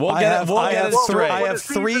now. I have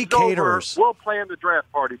 3 caterers. We'll plan the draft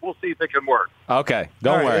party. We'll see if it can work. Okay.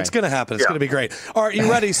 Don't worry. It's going to happen. It's going to be great. All right, you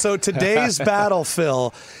ready? So today's battle,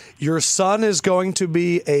 Phil. Your son is going to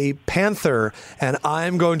be a Panther, and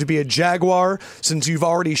I'm going to be a Jaguar. Since you've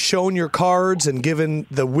already shown your cards and given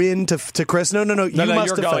the win to Chris. No.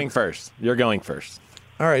 You're going first. You're going first.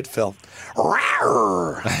 All right, Phil.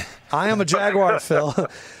 I am a Jaguar, Phil.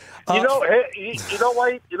 You know what?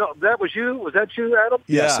 That was you. Was that you, Adam?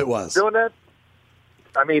 Yes, it was. Doing that?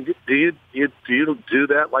 I mean, do you do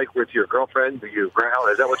that like with your girlfriend? Do you growl?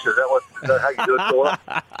 Is that how you do it?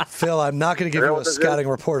 Phil, I'm not going to give you a scouting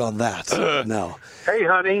report on that. No. Hey,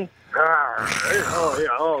 honey.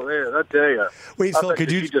 I tell you. Wait, Phil,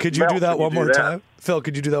 could you do that one more time? Phil,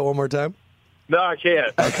 could you do that one more time? No, I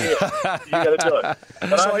can't. You got to do it.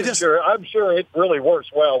 But I'm sure it really works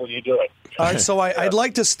well when you do it. All right, so I'd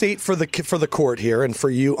like to state for the court here and for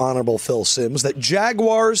you, Honorable Phil Simms, that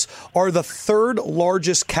Jaguars are the 3rd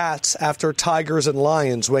largest cats after tigers and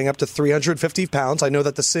lions, weighing up to 350 pounds. I know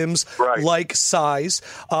that the Sims like size.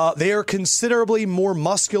 They are considerably more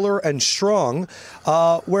muscular and strong,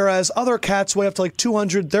 whereas other cats weigh up to like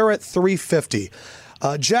 200. They're at 350.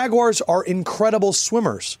 Jaguars are incredible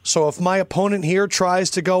swimmers, so if my opponent here tries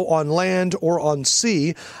to go on land or on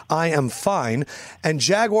sea, I am fine. And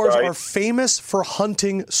Jaguars are famous for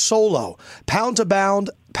hunting solo. Pound to pound,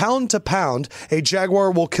 a jaguar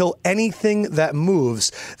will kill anything that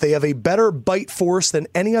moves. They have a better bite force than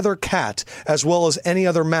any other cat, as well as any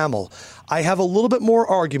other mammal. I have a little bit more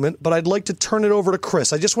argument, but I'd like to turn it over to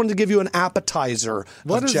Chris. I just wanted to give you an appetizer.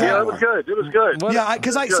 Yeah, it was good. It was good. Yeah,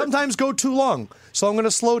 because I sometimes go too long. So I'm going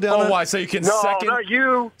to slow down. Oh, why? So you can second? Not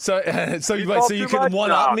you. So you can much?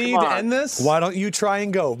 one-up No, me come to on. end this? Why don't you try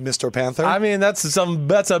and go, Mr. Panther? I mean, that's a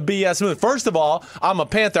BS move. First of all, I'm a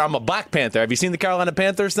Panther. I'm a Black Panther. Have you seen the Carolina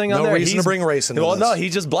Panthers thing on No there? reason to bring race into Well, this. no,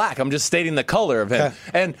 he's just black. I'm just stating the color of him. Okay.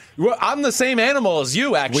 And I'm the same animal as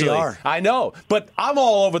you, actually. We are. I know, but I'm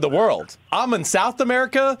all over the world. I'm in South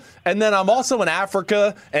America, and then I'm also in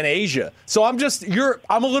Africa and Asia. So I'm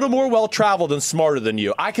a little more well-traveled and smarter than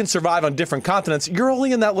you. I can survive on different continents. You're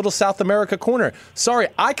only in that little South America corner. Sorry,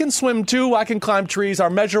 I can swim too. I can climb trees. Our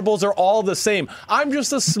measurables are all the same. I'm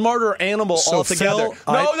just a smarter animal altogether.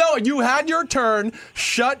 Phil, No, you had your turn.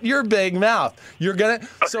 Shut your big mouth.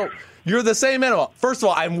 You're the same animal. First of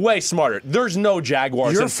all, I'm way smarter. There's no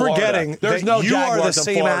jaguars You're in Florida. forgetting There's that no you are the jaguars in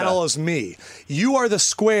same Florida. animal as me. You are the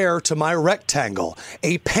square to my rectangle.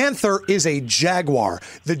 A panther is a jaguar.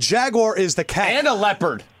 The jaguar is the cat. And a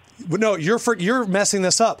leopard. No, you're messing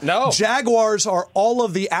this up. No. Jaguars are all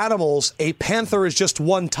of the animals. A panther is just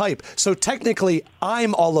one type. So technically,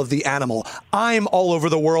 I'm all of the animal. I'm all over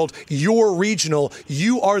the world. You're regional.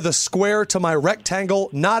 You are the square to my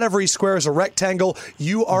rectangle. Not every square is a rectangle.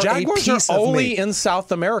 You are Jaguars a piece are of only me. in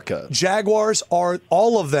South America. Jaguars are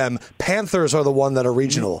all of them. Panthers are the one that are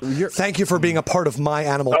regional. Thank you for being a part of my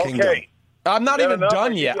animal kingdom. Okay. I'm not even enough?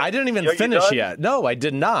 done yet. I didn't even Are you finish done? yet. No, I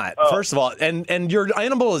did not. First of all, and your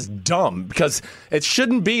animal is dumb because it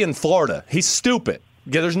shouldn't be in Florida. He's stupid.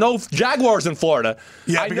 Yeah, there's no jaguars in Florida.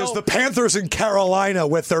 Yeah, I because know- the Panthers in Carolina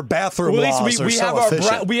with their bathroom Well, at laws least are we so have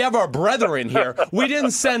efficient. we have our brethren here. We didn't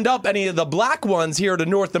send up any of the black ones here to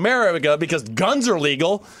North America because guns are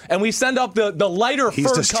legal, and we send up the lighter He's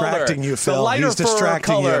fur distracting color, you, Phil. the lighter He's fur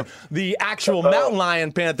distracting color, you. the actual mountain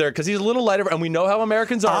lion panther because he's a little lighter, and we know how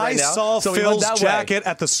Americans are I right now. saw so we went Phil's that way. jacket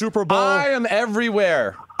at the Super Bowl. I am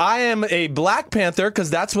everywhere. I am a Black Panther because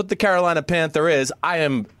that's what the Carolina Panther is. I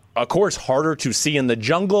am, of course, harder to see in the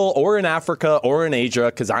jungle or in Africa or in Asia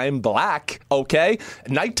because I am black, okay?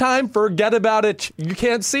 Nighttime, forget about it. You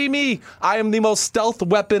can't see me. I am the most stealth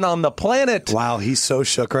weapon on the planet. Wow, he's so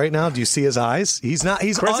shook right now. Do you see his eyes? He's not.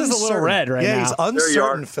 He's Chris is uncertain. a little red right yeah, now. he's There you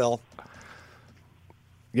are. uncertain, Phil.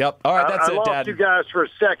 Yep. All right, that's I it, lost Dad. you guys for a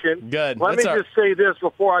second. Good. Let That's me all just say this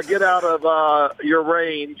before I get out of your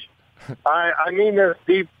range. I mean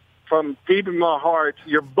this from deep in my heart.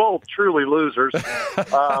 You're both truly losers.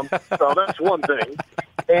 So that's one thing.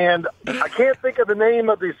 And I can't think of the name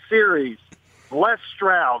of the series. Les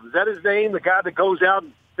Stroud. Is that his name? The guy that goes out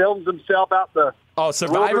and films himself out the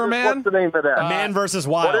Survivor wilderness? Man? What's the name of that? Man versus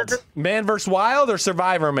what Wild. is it? Man vs. Wild or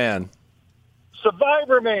Survivor Man?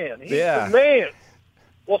 Survivor Man. He's Yeah. the man.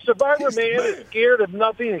 Well, Survivor Man is scared of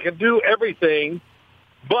nothing and can do everything.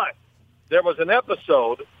 But there was an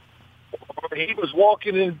episode where he was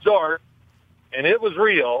walking in the dark, and it was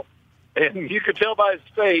real, and you could tell by his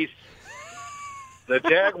face the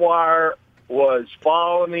jaguar was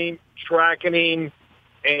following him, tracking him,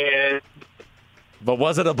 and But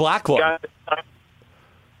was it a black one? got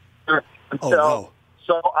Oh, no.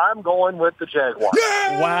 So I'm going with the jaguar.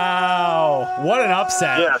 Wow. What an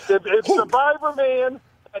upset. Yes, if Survivor Man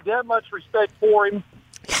had that much respect for him,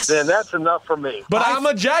 then that's enough for me. But I'm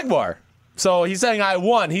a jaguar. So he's saying I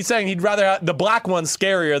won. He's saying he'd rather have the black one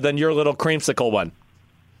scarier than your little creamsicle one.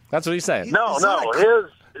 That's what he's saying. No, his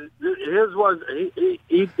was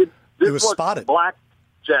this was spotted. black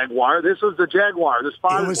jaguar. This was the jaguar. The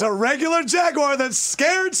spotted It was one. a regular jaguar that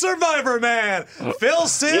scared Survivor Man. Phil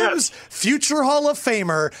Simms, future Hall of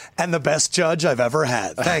Famer, and the best judge I've ever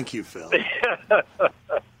had. Thank you, Phil.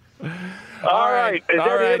 All right, is All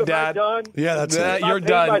that right, it? Am I Dad. done? Yeah, that's Yeah, it. I you're paid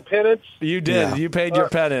done. My penance. You did. Yeah. You paid your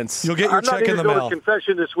penance. You'll get your I'm not check in even the going mail. to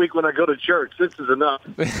confession this week when I go to church. This is enough.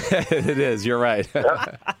 It is. You're right. All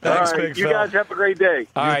right, Big you Phil. guys have a great day.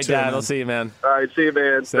 All right, too, Dad. man. I'll see you, man. All right, see you,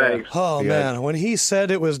 man. See ya. Thanks. Oh, Good. man. When he said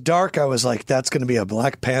it was dark, I was like, that's going to be a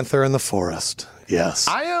Black Panther in the forest. Yes.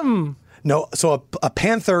 I am. No, so a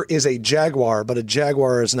panther is a jaguar, but a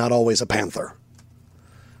jaguar is not always a panther.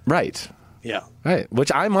 Right. Yeah. Right.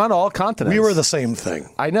 Which I'm on all continents. We were the same thing.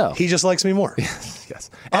 I know. He just likes me more. Yes.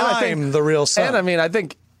 I'm the real son. And I mean, I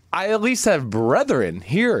think I at least have brethren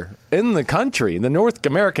here in the country, the North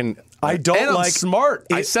American. I don't and I'm like- smart.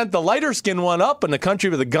 I sent the lighter skin one up in the country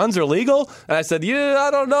where the guns are legal, and I said, "Yeah, I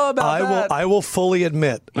don't know about that." I will fully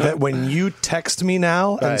admit that when you text me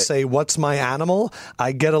now and Right. say, "What's my animal?"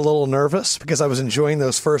 I get a little nervous because I was enjoying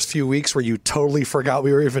those first few weeks where you totally forgot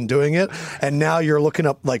we were even doing it, and now you're looking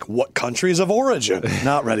up like what countries of origin.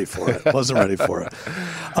 Not ready for it. Wasn't ready for it.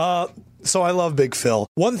 So I love Big Phil.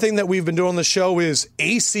 One thing that we've been doing on the show is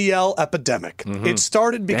ACL epidemic. It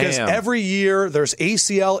started because every year there's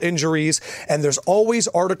ACL injuries, and there's always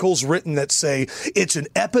articles written that say it's an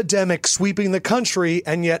epidemic sweeping the country,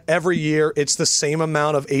 and yet every year it's the same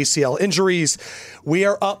amount of ACL injuries. We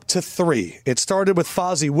are up to 3. It started with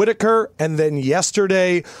Fozzie Whitaker, and then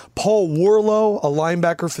yesterday, Paul Warlow, a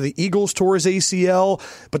linebacker for the Eagles, tore his ACL.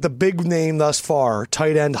 But the big name thus far,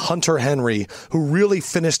 tight end Hunter Henry, who really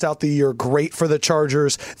finished out the year great for the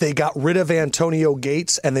Chargers. They got rid of Antonio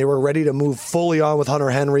Gates, and they were ready to move fully on with Hunter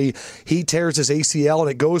Henry. He tears his ACL, and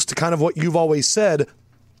it goes to kind of what you've always said.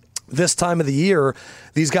 This time of the year,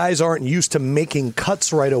 these guys aren't used to making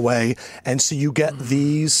cuts right away, and so you get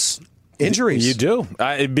these injuries. You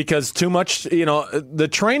do. Because too much, the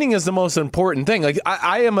training is the most important thing. Like,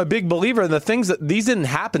 I am a big believer in the things that these didn't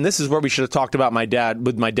happen. This is where we should have talked about my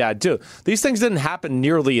dad too. These things didn't happen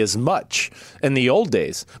nearly as much in the old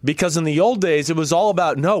days, because in the old days, it was all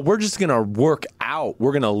about, no, we're just going to work out.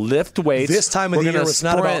 We're going to lift weights. This time of the year, it's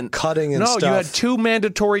not about cutting and stuff. No, you had 2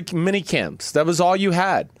 mandatory mini camps. That was all you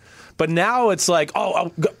had. But now it's like,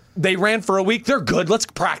 they ran for a week. They're good. Let's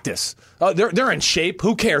practice. They're in shape.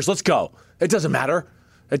 Who cares? Let's go. It doesn't matter.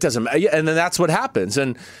 It doesn't matter. And then that's what happens.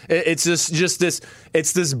 And it's just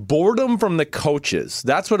this boredom from the coaches.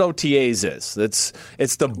 That's what OTAs is.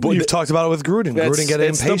 It's the You've talked about it with Gruden. Gruden getting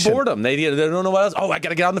impatient. It's the boredom. They don't know what else. I got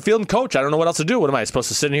to get on the field and coach. I don't know what else to do. What am I supposed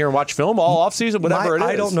to sit in here and watch film all offseason? Whatever it is.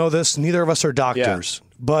 I don't know this. Neither of us are doctors. Yeah.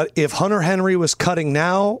 But if Hunter Henry was cutting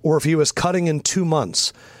now, or if he was cutting in 2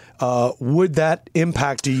 months, would that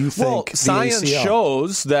impact, do you think, well, science ACL?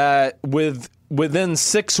 shows that within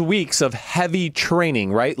 6 weeks of heavy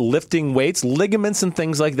training, right, lifting weights, ligaments and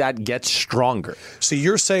things like that get stronger. So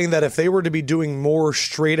you're saying that if they were to be doing more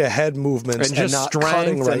straight ahead movements and just not strength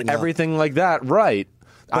cutting right and now, everything like that, right?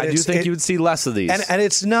 I do think you would see less of these. And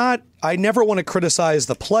it's not. I never want to criticize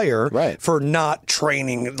the player right. for not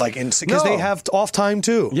training, because they have off time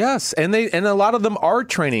too. Yes, and a lot of them are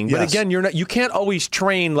training. But again, you can't always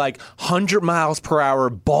train like 100 miles per hour,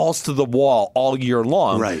 balls to the wall all year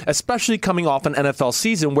long. Right. Especially coming off an NFL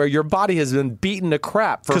season where your body has been beaten to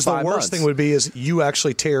crap for 5 months. Because the worst thing would be is you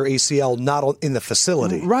actually tear ACL not in the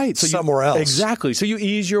facility, right? So somewhere else. Exactly. So you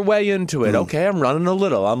ease your way into it. Okay, I'm running a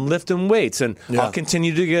little. I'm lifting weights, and I'll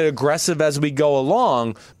continue to get aggressive as we go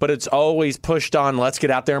along. But it's always pushed on, let's get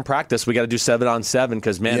out there and practice. We got to do 7-on-7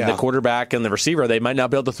 because, the quarterback and the receiver, they might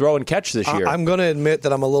not be able to throw and catch this year. I'm going to admit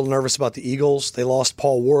that I'm a little nervous about the Eagles. They lost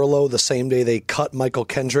Paul Warlow the same day they cut Michael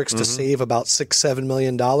Kendricks to save about $6-7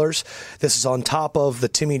 million. This is on top of the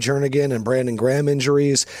Timmy Jernigan and Brandon Graham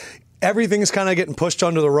injuries. Everything's kind of getting pushed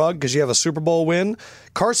under the rug because you have a Super Bowl win.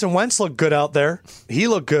 Carson Wentz looked good out there. He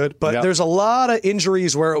looked good. But there's a lot of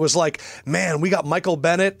injuries where it was like, man, we got Michael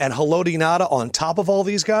Bennett and Haloti Ngata on top of all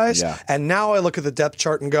these guys. Yeah. And now I look at the depth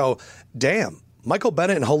chart and go, damn, Michael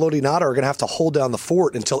Bennett and Haloti Ngata are going to have to hold down the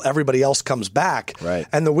fort until everybody else comes back. Right.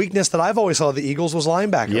 And the weakness that I've always saw of the Eagles was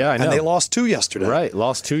linebacker. Yeah, I know. And they lost 2 yesterday. Right,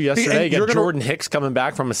 lost 2 yesterday. You got Jordan Hicks coming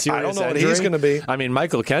back from a serious injury. I don't know what he's going to be. I mean,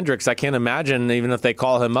 Michael Kendricks, I can't imagine even if they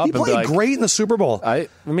call him up. He played great in the Super Bowl.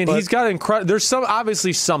 He's got incredible. There's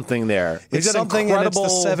obviously something there. It's got something, incredible.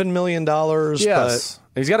 And it's the $7 million. Yes.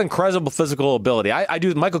 But he's got incredible physical ability. I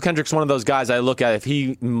do. Michael Kendrick's one of those guys I look at. If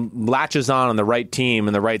he latches on the right team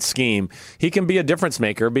and the right scheme, he can be a difference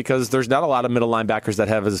maker because there's not a lot of middle linebackers that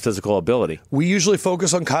have his physical ability. We usually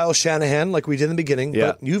focus on Kyle Shanahan like we did in the beginning,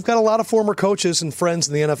 but you've got a lot of former coaches and friends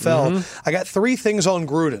in the NFL. I got 3 things on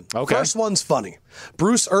Gruden. Okay. First one's funny.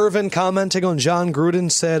 Bruce Irvin, commenting on John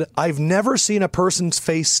Gruden, said, "I've never seen a person's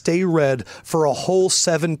face stay red for a whole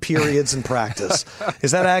 7 periods in practice."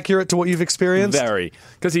 Is that accurate to what you've experienced? Very.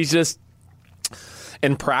 Because he's just,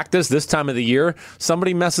 in practice this time of the year,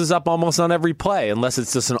 somebody messes up almost on every play unless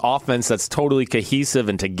it's just an offense that's totally cohesive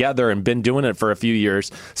and together and been doing it for a few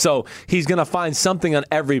years. So he's going to find something on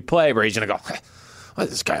every play where he's going to go,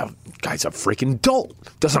 this guy's a freaking dolt.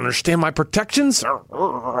 Doesn't understand my protections.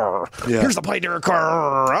 Here's the play, Derek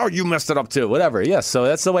Carr. Oh, you messed it up too. Whatever. Yes, so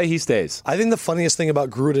that's the way he stays. I think the funniest thing about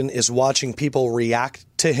Gruden is watching people react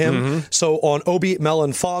to him. So on Obi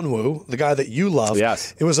Melifonwu, the guy that you love,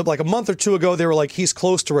 it was like a month or 2 ago, they were like, he's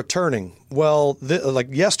close to returning. Well, like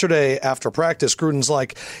yesterday after practice, Gruden's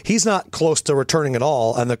like, he's not close to returning at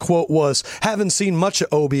all. And the quote was, haven't seen much of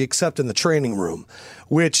Obi except in the training room.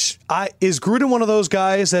 Which, is Gruden one of those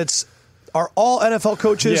guys that's Are all NFL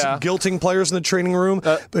coaches Yeah. guilting players in the training room?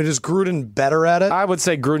 But is Gruden better at it? I would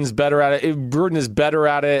say Gruden's better at it. Gruden is better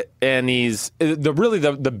at it, and he's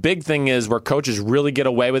the big thing is where coaches really get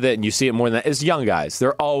away with it, and you see it more than that. Is young guys.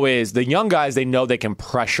 They're always the young guys. They know they can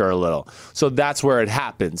pressure a little, so that's where it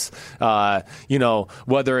happens.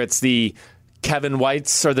 Whether it's the Kevin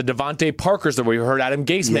Whites or the Devontae Parkers that we heard Adam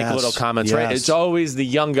Gase make little comments, right? It's always the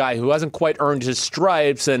young guy who hasn't quite earned his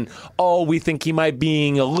stripes, and we think he might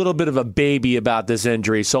be a little bit of a baby about this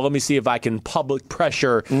injury, so let me see if I can public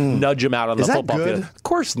pressure nudge him out on the football field. Of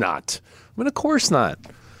course not. Of course not.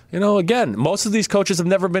 Again, most of these coaches have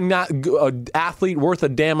never been an athlete worth a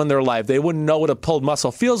damn in their life. They wouldn't know what a pulled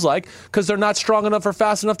muscle feels like because they're not strong enough or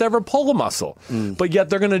fast enough to ever pull a muscle. But yet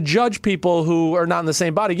they're going to judge people who are not in the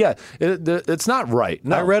same body. Yeah, it's not right.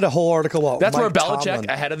 No. I read a whole article about that's Mike where Belichick Tomlin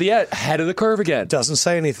ahead of the curve again. Doesn't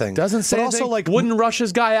say anything. But also, wouldn't rush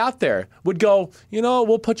his guy out there. Would go,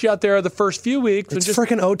 we'll put you out there the first few weeks and just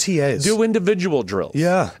freaking OTAs. Do individual drills.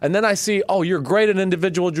 Yeah. And then I see, you're great at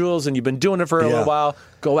individual drills and you've been doing it for a little while.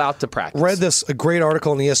 Go out to practice. Read a great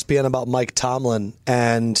article on ESPN about Mike Tomlin,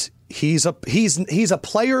 and he's a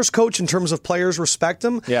player's coach in terms of players respect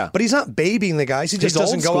him. Yeah. But he's not babying the guys. He just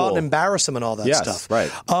doesn't go out and embarrass them and all that stuff.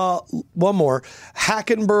 Right. One more.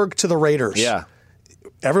 Hackenberg to the Raiders. Yeah.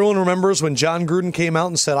 Everyone remembers when John Gruden came out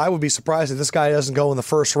and said, I would be surprised if this guy doesn't go in the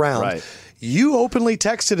first round. Right. You openly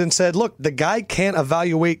texted and said, look, the guy can't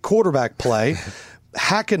evaluate quarterback play.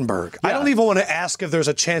 Hackenberg. Yeah. I don't even want to ask if there's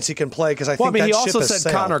a chance he can play because I think that he ship also has said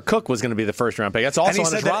sailed. Connor Cook was going to be the first round pick. That's also and he on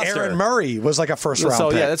said his that roster. Aaron Murray was like a first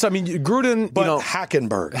round pick. So Gruden. But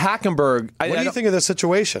Hackenberg. What do you think of this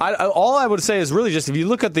situation? All I would say is really just if you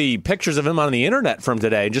look at the pictures of him on the internet from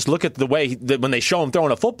today, and just look at the way when they show him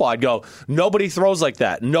throwing a football, I'd go, nobody throws like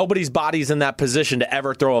that. Nobody's body's in that position to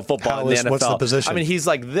ever throw a football in the NFL. What's the position? I mean, he's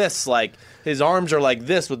like this, like his arms are like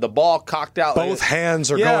this with the ball cocked out. Both hands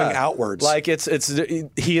are going outwards. Like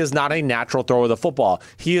he is not a natural thrower of the football.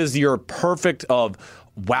 He is your perfect of.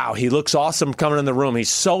 Wow, he looks awesome coming in the room. He's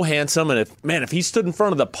so handsome, and if he stood in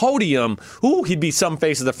front of the podium, he'd be some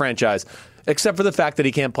face of the franchise. Except for the fact that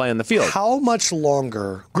he can't play in the field. How much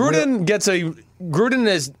longer? Gruden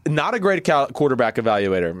is not a great quarterback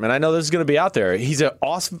evaluator, and I know this is going to be out there. He's an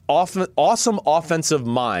awesome offensive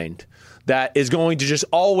mind that is going to just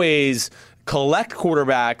always collect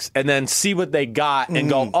quarterbacks and then see what they got and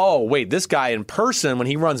go, oh, wait, this guy in person, when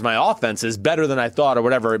he runs my offense, is better than I thought or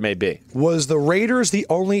whatever it may be. Was the Raiders the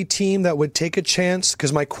only team that would take a chance?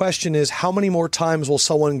 Because my question is, how many more times will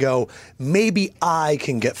someone go, maybe I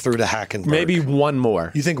can get through to Hackenberg? Maybe one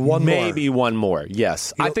more. You think one more? Maybe one more,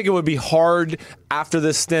 yes. I think it would be hard after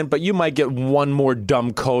this stint, but you might get one more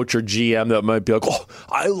dumb coach or GM that might be like,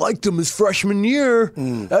 I liked him his freshman year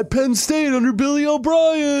at Penn State under Billy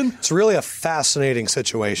O'Brien. It's really a fascinating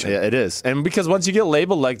situation. Yeah, it is. And because once you get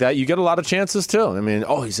labeled like that, you get a lot of chances too. I mean,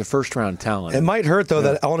 he's a first-round talent. It might hurt, though,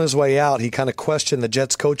 that on his way out, he kind of questioned the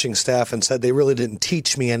Jets coaching staff and said they really didn't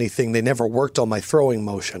teach me anything. They never worked on my throwing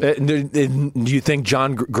motion. Do you think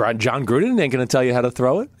John Gruden ain't going to tell you how to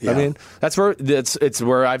throw it? Yeah. I mean, that's where it's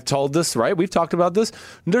where I've told this, right? We've talked about this.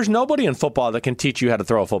 There's nobody in football that can teach you how to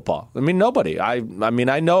throw a football. I mean, nobody. I mean,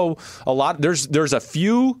 I know a lot. There's a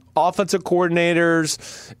few offensive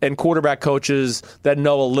coordinators and quarterback coaches that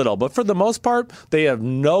know a little, but for the most part, they have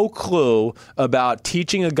no clue about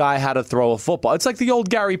teaching a guy how to throw a football. It's like the old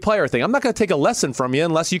Gary Player thing. I'm not going to take a lesson from you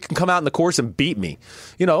unless you can come out in the course and beat me.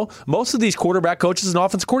 Most of these quarterback coaches and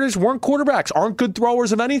offensive coordinators weren't quarterbacks, aren't good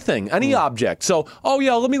throwers of anything, any object. So,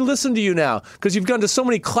 let me listen to you now because you've gone to so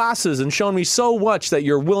many classes and shown me so much that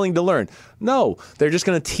you're willing to learn. No, they're just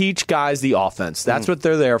going to teach guys the offense. That's what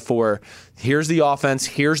they're there for. Here's the offense.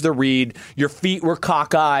 Here's the read. Your feet were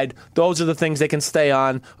cockeyed. Those are the things they can stay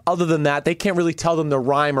on. Other than that, they can't really tell them the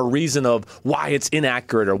rhyme or reason of why it's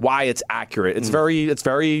inaccurate or why it's accurate. It's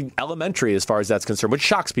very elementary as far as that's concerned, which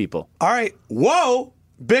shocks people. All right. Whoa.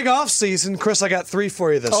 Big offseason. Chris, I got 3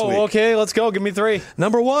 for you this week. Oh, okay. Let's go. Give me 3.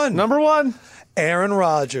 Number one. Aaron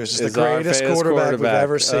Rodgers is the our greatest quarterback we've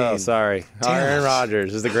ever seen. Oh, sorry. Aaron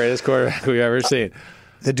Rodgers is the greatest quarterback we've ever seen.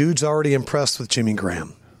 The dude's already impressed with Jimmy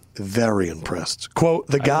Graham. Very impressed. Quote,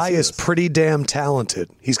 the guy is pretty damn talented.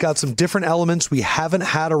 He's got some different elements we haven't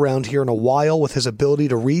had around here in a while with his ability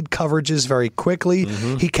to read coverages very quickly.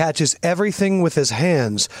 He catches everything with his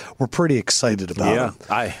hands. We're pretty excited about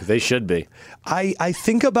him. They should be. I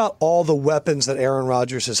think about all the weapons that Aaron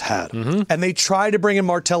Rodgers has had. And they try to bring in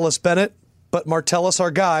Martellus Bennett. But Martellus,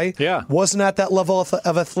 our guy, wasn't at that level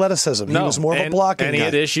of athleticism. No. He was more of a blocking and he guy.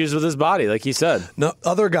 had issues with his body, like you said. No,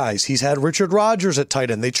 other guys. He's had Richard Rodgers at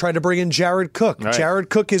tight end. They tried to bring in Jared Cook. Right. Jared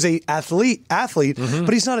Cook is a athlete,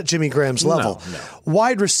 but he's not at Jimmy Graham's level. No.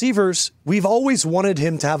 Wide receivers, we've always wanted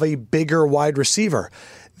him to have a bigger wide receiver.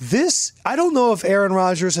 I don't know if Aaron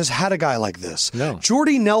Rodgers has had a guy like this. No.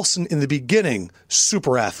 Jordy Nelson in the beginning,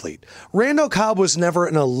 super athlete. Randall Cobb was never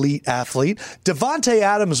an elite athlete. Devontae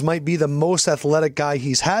Adams might be the most athletic guy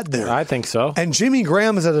he's had there. I think so. And Jimmy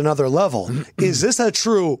Graham is at another level. Is this a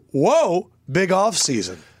true, big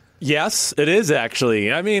offseason? Yes, it is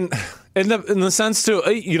actually. I mean, in the sense too,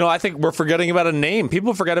 I think we're forgetting about a name.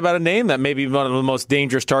 People forget about a name that may be one of the most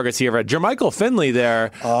dangerous targets he ever had. Jermichael Finley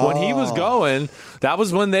there, when he was going, that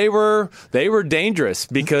was when they were dangerous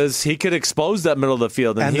because he could expose that middle of the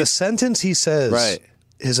field. And the sentence he says,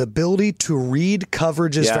 his ability to read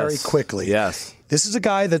coverages very quickly. Yes. This is a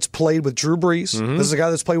guy that's played with Drew Brees. This is a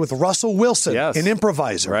guy that's played with Russell Wilson, an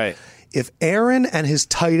improviser. Right. If Aaron and his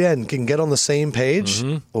tight end can get on the same page,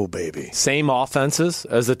 oh, baby. Same offenses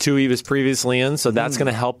as the two he was previously in, so that's going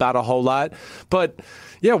to help out a whole lot. But,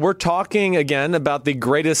 yeah, we're talking, again, about the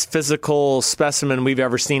greatest physical specimen we've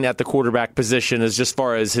ever seen at the quarterback position as just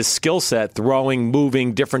far as his skill set, throwing,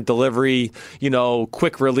 moving, different delivery,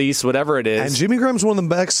 quick release, whatever it is. And Jimmy Graham's one of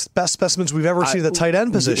the best specimens we've ever seen at the tight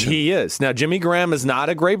end position. He is. Now, Jimmy Graham is not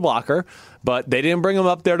a great blocker, but they didn't bring him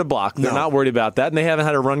up there to block. They're not worried about that, and they haven't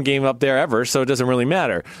had a run game up there ever, so it doesn't really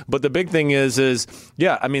matter. But the big thing is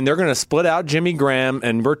they're going to split out Jimmy Graham,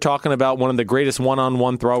 and we're talking about one of the greatest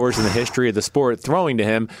one-on-one throwers in the history of the sport throwing to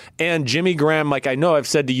him. And Jimmy Graham, like I know I've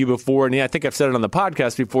said to you before, and I think I've said it on the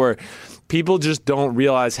podcast before, people just don't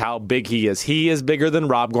realize how big he is. He is bigger than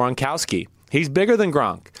Rob Gronkowski. He's bigger than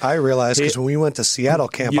Gronk. I realized because when we went to Seattle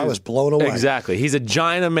camp, I was blown away. Exactly. He's a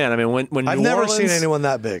giant of man. I mean, when I've never seen anyone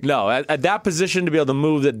that big. No, at that position to be able to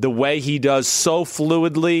move the way he does so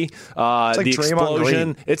fluidly, it's like the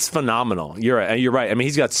explosion, it's phenomenal. You're right. I mean,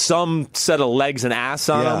 he's got some set of legs and ass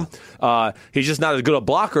on him. He's just not as good a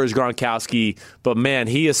blocker as Gronkowski, but man,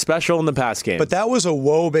 he is special in the pass game. But that was a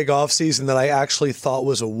big offseason that I actually thought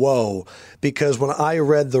was a because when I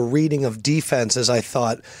read the reading of defenses, I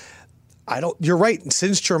thought, you're right.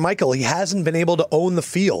 Since Jermichael, he hasn't been able to own the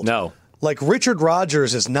field. No. Like Richard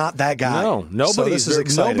Rodgers is not that guy. No, nobody's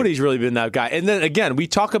really been that guy. And then again, we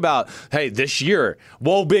talk about, hey, this year,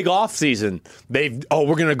 big offseason.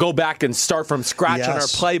 We're going to go back and start from scratch on our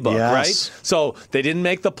playbook, right? So they didn't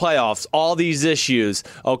make the playoffs. All these issues.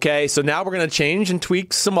 Okay, so now we're going to change and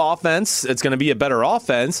tweak some offense. It's going to be a better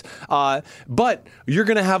offense, but you're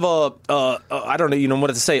going to have I don't know what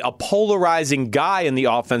to say, a polarizing guy in the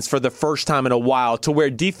offense for the first time in a while, to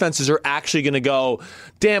where defenses are actually going to go,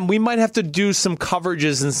 damn, we might have to do some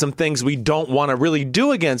coverages and some things we don't want to really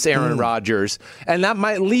do against Aaron Rodgers, and that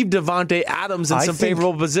might leave Devontae Adams in some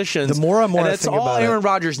favorable positions. The more and more I that's think all about Aaron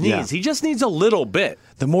Rodgers needs. He just needs a little bit.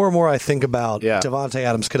 The more and more I think about Devontae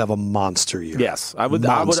Adams could have a monster year. Yes, I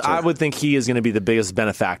would think he is going to be the biggest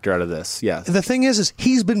benefactor out of this. Yes. The thing is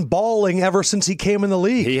he's been balling ever since he came in the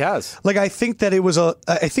league. He has. Like, I think that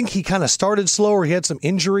I think he kind of started slower. He had some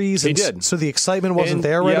injuries. He did. So the excitement wasn't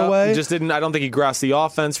there right away. He just didn't. I don't think he grasped the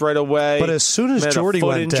offense right away. But as soon as Jordy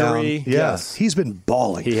went down, yes, he's been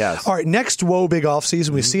balling. He has. All right, next big offseason,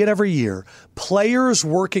 we see it every year. Players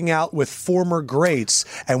working out with former greats,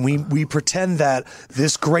 and we pretend that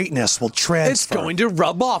this greatness will transfer. It's going to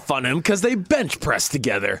rub off on him because they bench press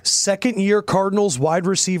together. Second-year Cardinals wide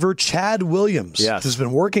receiver Chad Williams has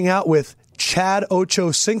been working out with Chad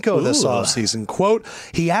Ochocinco this offseason. Quote,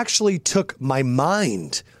 he actually took my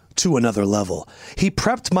mind to another level. He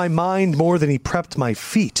prepped my mind more than he prepped my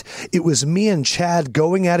feet. It was me and Chad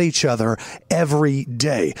going at each other every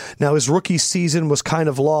day. Now, his rookie season was kind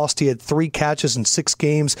of lost. He had 3 catches in 6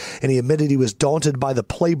 games, and he admitted he was daunted by the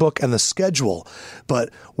playbook and the schedule. But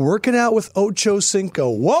working out with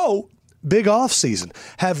Ochocinco, big offseason.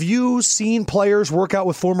 Have you seen players work out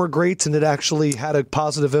with former greats and it actually had a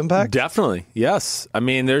positive impact? Definitely, yes. I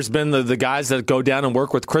mean, there's been the guys that go down and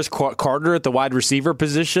work with Chris Carter at the wide receiver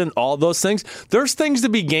position, all those things. There's things to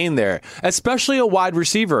be gained there, especially a wide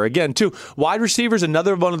receiver. Again, too, wide receiver is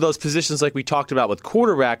another one of those positions like we talked about with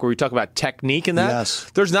quarterback, where we talk about technique and that.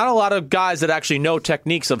 Yes. There's not a lot of guys that actually know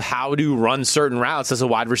techniques of how to run certain routes as a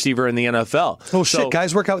wide receiver in the NFL. Oh, shit,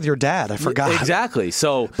 guys work out with your dad. I forgot. Exactly.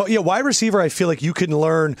 So, but yeah, wide receiver, I feel like you can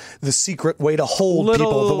learn the secret way to hold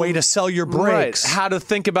people, the way to sell your breaks. Right. How to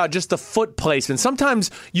think about just the foot placement.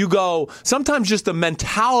 Sometimes just the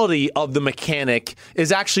mentality of the mechanic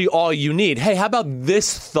is actually all you need. Hey, how about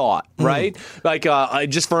this thought, right? Like,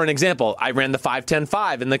 just for an example, I ran the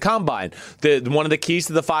 5-10-5 in the combine. One of the keys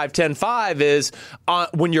to the 5-10-5 is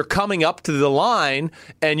when you're coming up to the line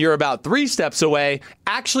and you're about 3 steps away,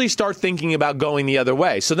 actually start thinking about going the other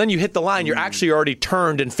way. So then you hit the line, you're actually already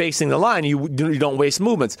turned and facing the line. You don't waste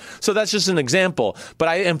movements. So that's just an example. But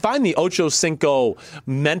I find the Ocho Cinco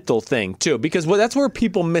mental thing too, because that's where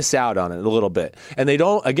people miss out on it a little bit. And they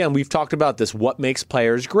don't, again, we've talked about this, what makes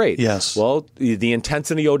players great. Yes. Well, the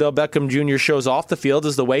intensity Odell Beckham Jr. shows off the field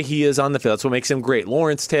is the way he is on the field. That's what makes him great.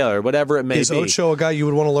 Lawrence Taylor, whatever it may be. Is Ocho a guy you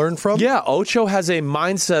would want to learn from? Yeah, Ocho has a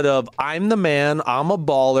mindset of, I'm the man, I'm a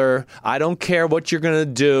baller, I don't care what you're going to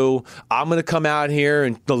do, I'm going to come out here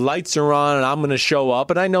and the lights are on and I'm going to show up.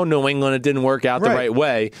 And I know New England, it didn't work out the right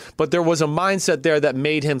way, but there was a mindset there that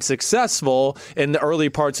made him successful in the early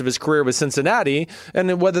parts of his career with Cincinnati.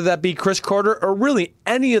 And whether that be Chris Carter or really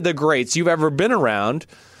any of the greats you've ever been around,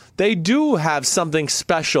 they do have something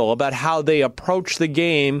special about how they approach the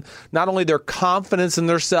game, not only their confidence in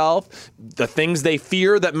themselves, the things they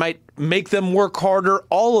fear that might make them work harder,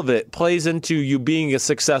 all of it plays into you being a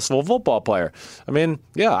successful football player. I mean,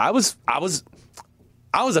 yeah, I was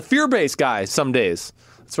a fear-based guy some days.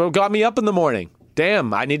 That's what got me up in the morning.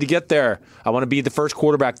 Damn, I need to get there. I want to be the first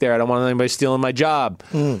quarterback there. I don't want anybody stealing my job.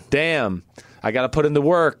 Damn. I got to put in the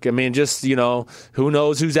work. I mean, just, who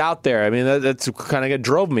knows who's out there. I mean, that's kind of what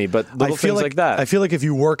drove me, but little things like that. I feel like if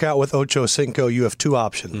you work out with Ocho Cinco, you have two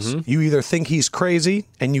options. You either think he's crazy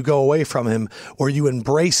and you go away from him, or you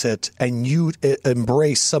embrace it and you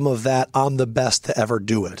embrace some of that, I'm the best to ever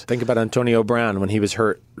do it. Think about Antonio Brown when he was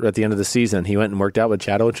hurt at the end of the season. He went and worked out with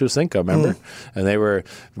Chad Ochocinco, remember? And they were,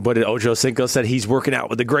 what did Ochocinco said? He's working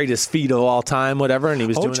out with the greatest feet of all time, whatever, and he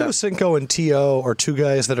was doing that. Ochocinco and T.O. are two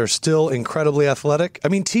guys that are still incredibly athletic. I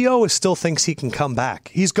mean, T.O. still thinks he can come back.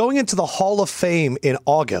 He's going into the Hall of Fame in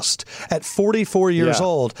August at 44 years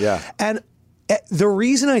old. Yeah. And the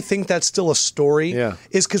reason I think that's still a story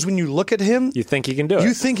is because when you look at him, you think he can do it.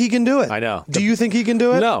 You think he can do it. I know. Do you think he can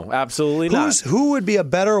do it? No, absolutely not. Who would be a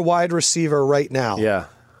better wide receiver right now? Yeah.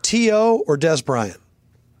 T.O. or Des Bryant?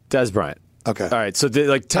 Des Bryant. Okay. All right. So,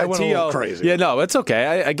 I went a little crazy. Yeah, no, it's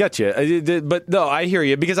okay. I get you. But no, I hear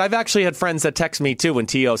you, because I've actually had friends that text me too when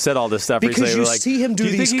T.O. said all this stuff. Because you like, see him do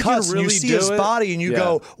these cuts, and you see his body, and you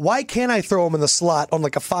go, why can't I throw him in the slot on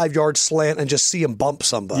like a 5-yard slant and just see him bump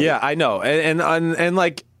somebody? Yeah, I know. And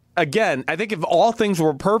like, again, I think if all things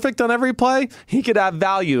were perfect on every play, he could have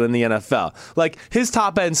value in the NFL. Like, his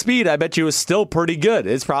top-end speed, I bet you, is still pretty good.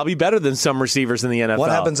 It's probably better than some receivers in the NFL.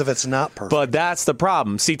 What happens if it's not perfect? But that's the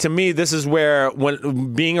problem. See, to me, this is where,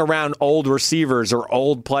 when being around old receivers or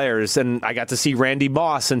old players, and I got to see Randy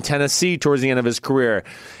Moss in Tennessee towards the end of his career,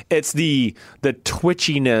 it's the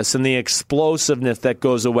twitchiness and the explosiveness that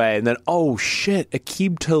goes away. And then, oh, shit,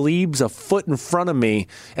 Aqib Talib's a foot in front of me,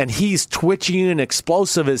 and he's twitchy and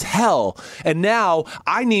explosive as hell. And now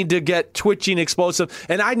I need to get twitchy and explosive,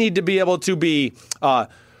 and I need to be able to be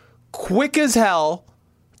quick as hell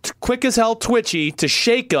twitchy to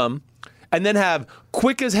shake him, and then have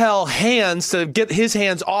quick as hell hands to get his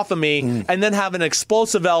hands off of me, and then have an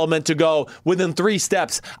explosive element to go within 3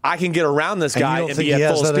 steps. I can get around this guy and be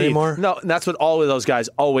at full speed. Anymore? No, that's what all of those guys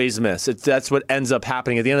always miss. That's what ends up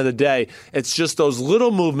happening. At the end of the day, it's just those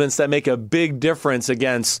little movements that make a big difference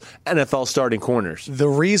against NFL starting corners. The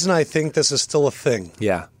reason I think this is still a thing,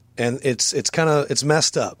 and it's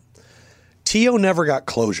messed up. T.O. never got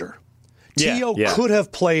closure. T.O. could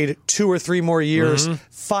have played 2 or 3 more years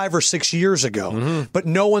 5 or 6 years ago, but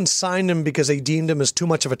no one signed him because they deemed him as too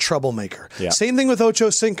much of a troublemaker. Same thing with Ocho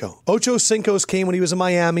Cinco. Ocho Cinco's came when he was in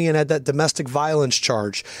Miami and had that domestic violence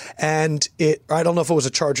charge. And I don't know if it was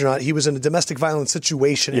a charge or not. He was in a domestic violence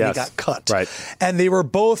situation and he got cut. Right. And they were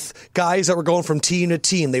both guys that were going from team to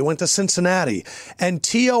team. They went to Cincinnati. And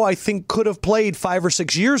T.O., I think, could have played 5 or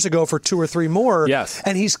 6 years ago for 2 or 3 more. Yes.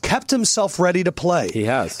 And he's kept himself ready to play. He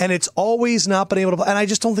has. And it's always not been able to play. And I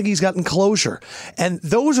just don't think he's gotten closure. And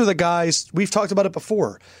those are the guys, we've talked about it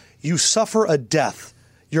before. You suffer a death.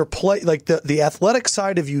 Your play, like the athletic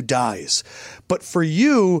side of you dies. But for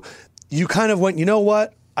you, you kind of went, you know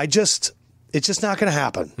what? it's just not going to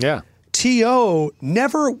happen. Yeah. T.O.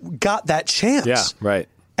 never got that chance. Yeah, right.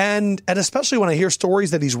 And especially when I hear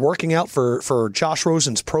stories that he's working out for Josh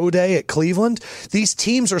Rosen's pro day at Cleveland, these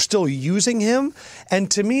teams are still using him. And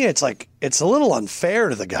to me, it's like, it's a little unfair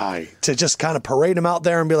to the guy to just kind of parade him out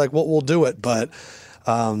there and be like, well, we'll do it. But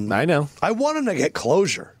I know. I want him to get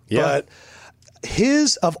closure. Yeah. But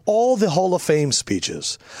of all the Hall of Fame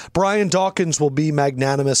speeches, Brian Dawkins will be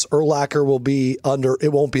magnanimous. Urlacher will be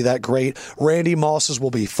it won't be that great. Randy Moss's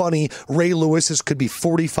will be funny. Ray Lewis's could be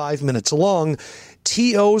 45 minutes long.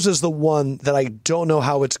 T.O.'s is the one that I don't know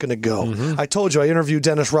how it's going to go. Mm-hmm. I told you I interviewed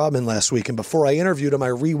Dennis Rodman last week, and before I interviewed him, I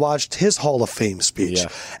rewatched his Hall of Fame speech. Yeah.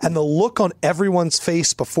 And the look on everyone's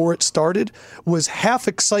face before it started was half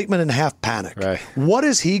excitement and half panic. Right. What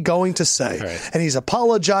is he going to say? Right. And he's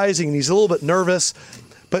apologizing, and he's a little bit nervous.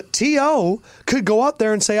 But T.O. could go out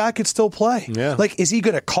there and say, I could still play. Yeah. Like, is he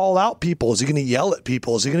going to call out people? Is he going to yell at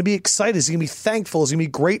people? Is he going to be excited? Is he going to be thankful? Is he going to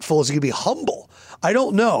be grateful? Is he going to be humble? I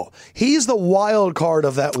don't know. He's the wild card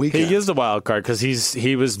of that weekend. He is the wild card because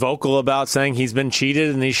he was vocal about saying he's been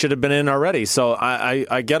cheated and he should have been in already. So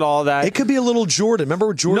I get all that. It could be a little Jordan.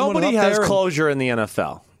 Remember Jordan? Nobody has closure in the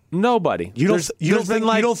NFL. Nobody. You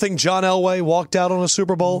don't think John Elway walked out on a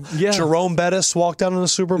Super Bowl? Yeah. Jerome Bettis walked out on a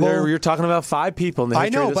Super Bowl? You're talking about 5 people in the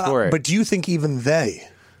history of the sport. But do you think even they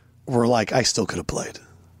were like, I still could have played?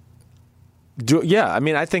 Yeah, I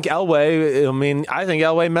mean, I think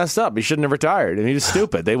Elway messed up. He shouldn't have retired. He was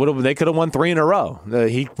stupid. They could have won 3 in a row.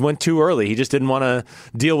 He went too early. He just didn't want to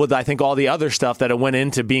deal with, I think, all the other stuff that went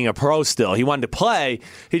into being a pro still. He wanted to play.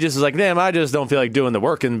 He just was like, damn, I just don't feel like doing the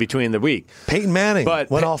work in between the week. Peyton Manning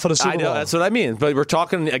went off at a Super Bowl. I know, that's what I mean. But we're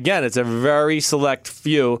talking, again, it's a very select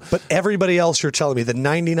few. But everybody else, you're telling me, the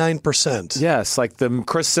 99%. Yes, like the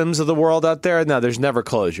Chris Sims of the world out there. No, there's never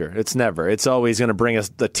closure. It's never. It's always going to bring a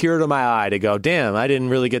tear to my eye to go, damn, I didn't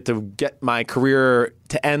really get my career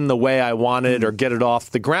to end the way I wanted or get it off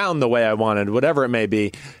the ground the way I wanted, whatever it may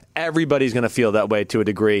be. Everybody's going to feel that way to a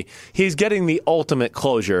degree. He's getting the ultimate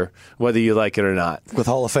closure, whether you like it or not. With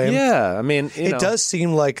Hall of Fame? Yeah. I mean, it does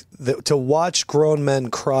seem like to watch grown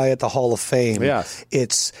men cry at the Hall of Fame, yes.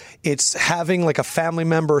 It's having like a family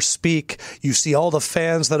member speak. You see all the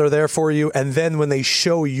fans that are there for you, and then when they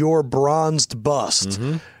show your bronzed bust,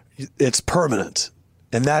 it's permanent.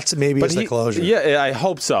 And that's maybe the closure. Yeah, I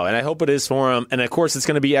hope so. And I hope it is for him. And, of course, it's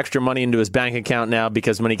going to be extra money into his bank account now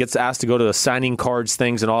because when he gets asked to go to the signing cards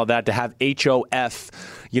things and all that, to have HOF,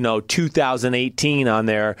 2018 on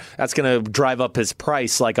there, that's going to drive up his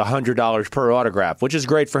price like $100 per autograph, which is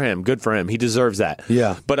great for him. Good for him. He deserves that.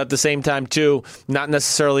 Yeah. But at the same time, too, not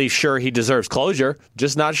necessarily sure he deserves closure,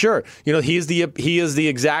 just not sure. He is the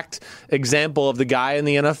exact example of the guy in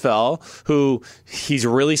the NFL who he's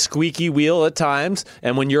really squeaky wheel at times,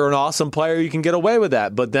 and when you're an awesome player, you can get away with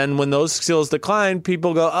that. But then when those skills decline,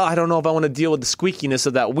 people go, I don't know if I want to deal with the squeakiness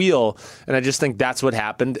of that wheel. And I just think that's what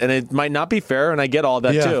happened. And it might not be fair, and I get all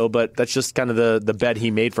that too, but that's just kind of the bed he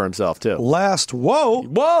made for himself too.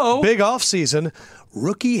 Whoa, big offseason.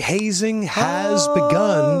 Rookie hazing has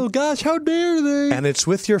begun. Oh gosh, how dare they? And it's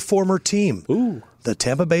with your former team, the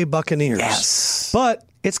Tampa Bay Buccaneers. Yes. But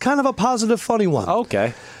it's kind of a positive, funny one.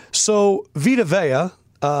 Okay. So Vita Vea,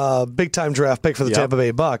 big-time draft pick for the Tampa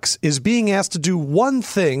Bay Bucks, is being asked to do one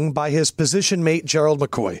thing by his position mate, Gerald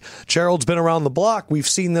McCoy. Gerald's been around the block. We've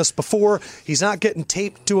seen this before. He's not getting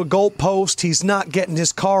taped to a goalpost. He's not getting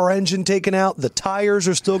his car engine taken out. The tires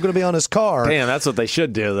are still going to be on his car. Damn, that's what they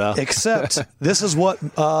should do, though. Except this is what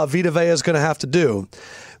Vita Vea is going to have to do.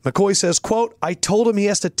 McCoy says, quote, I told him he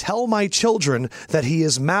has to tell my children that he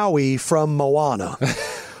is Maui from Moana.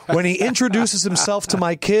 When he introduces himself to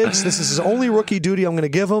my kids, this is his only rookie duty I'm going to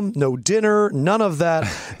give him. No dinner, none of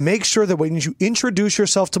that. Make sure that when you introduce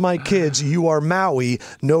yourself to my kids, you are Maui,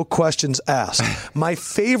 no questions asked. My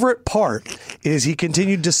favorite part is he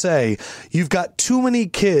continued to say, you've got too many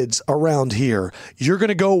kids around here. You're going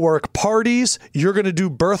to go work parties. You're going to do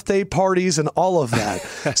birthday parties and all of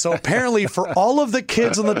that. So apparently for all of the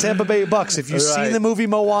kids on the Tampa Bay Bucks, if you've seen the movie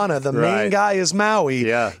Moana, the main guy is Maui.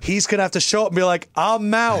 Yeah. He's going to have to show up and be like, I'm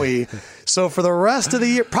Maui. So for the rest of the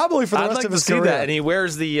year, probably for the rest of his career. That. And he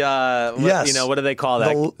wears the, what do they call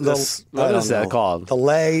that? What is that called? The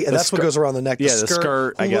lei, and that's what goes around the neck. The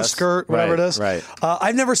skirt, I guess. Skirt, whatever it is. Right.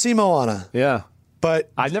 I've never seen Moana. Yeah.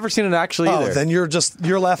 But I've never seen it actually either. Oh, then you're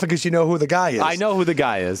laughing because you know who the guy is. I know who the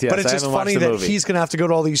guy is, yes. But it's just funny that he's going to have to go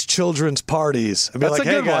to all these children's parties and be like,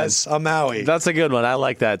 hey guys, I'm Maui. That's a good one. I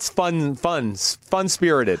like that. It's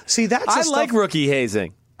fun-spirited. See, I like rookie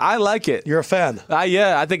hazing. I like it. You're a fan.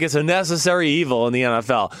 I think it's a necessary evil in the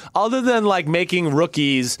NFL. Other than like making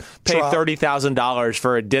rookies pay $30,000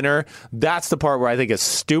 for a dinner, that's the part where I think it's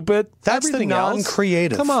stupid. That's Everything the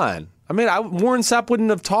non-creative. Come on. I mean, Warren Sapp wouldn't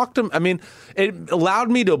have talked to him. I mean, it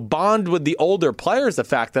allowed me to bond with the older players, the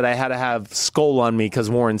fact that I had to have Skull on me because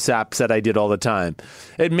Warren Sapp said I did all the time.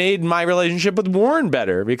 It made my relationship with Warren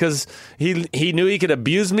better because he knew he could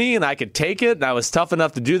abuse me and I could take it, and I was tough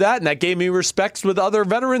enough to do that, and that gave me respect with other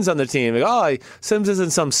veterans on the team. Like, Sims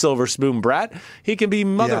isn't some silver spoon brat. He can be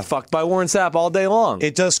motherfucked by Warren Sapp all day long.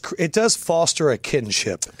 It does foster a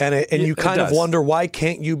kinship, and you kind of wonder, why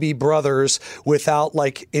can't you be brothers without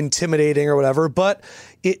like intimidating or whatever, but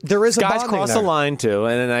there is a bonding guys cross there. the line too,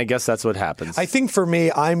 and I guess that's what happens. I think for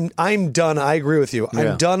me, I'm done. I agree with you.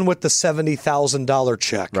 I'm done with the $70,000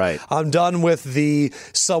 check. Right. I'm done with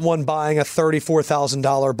someone buying a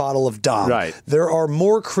 $34,000 bottle of Dom. Right. There are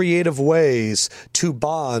more creative ways to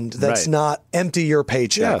bond that's not empty your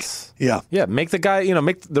paycheck. Yes. Yeah. Make the guy,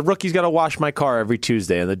 make the rookie's got to wash my car every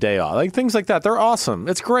Tuesday and the day off. Like things like that. They're awesome.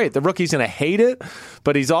 It's great. The rookie's going to hate it,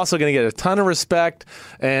 but he's also going to get a ton of respect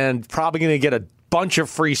and probably going to get a bunch of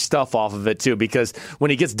free stuff off of it too, because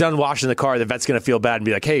when he gets done washing the car, the vet's going to feel bad and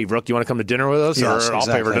be like, "Hey, Rook, you want to come to dinner with us? Yes, or I'll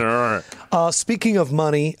pay for dinner." Speaking of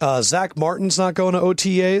money, Zach Martin's not going to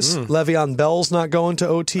OTAs. Le'Veon Bell's not going to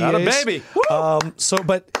OTAs. Not a baby.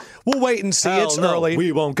 But we'll wait and see. It's early.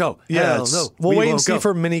 We won't go. Yeah, we'll wait and see go.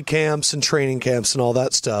 for mini camps and training camps and all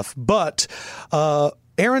that stuff. But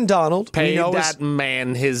Aaron Donald, pay that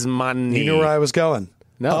man his money. You knew where I was going.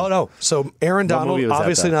 No. Oh, no. So Aaron Donald,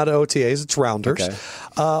 obviously not at OTAs. It's Rounders.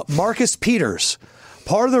 Okay. Marcus Peters.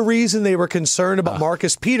 Part of the reason they were concerned about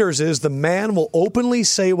Marcus Peters is the man will openly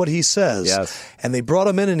say what he says. Yes. And they brought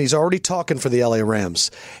him in, and he's already talking for the LA Rams.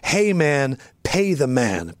 Hey, man, pay the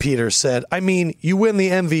man, Peters said. I mean, you win the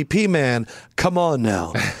MVP, man. Come on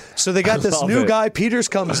now. So they got this new guy. Peters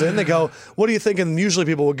comes in. They go, what are you thinking? And usually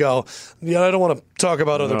people would go, I don't want to talk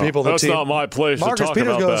about other people on the team. That's not my place Marcus to talk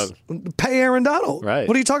Peters about goes, that. Pay Aaron Donald. Right.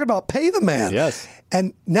 What are you talking about? Pay the man. Yes.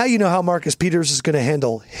 And now you know how Marcus Peters is going to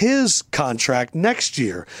handle his contract next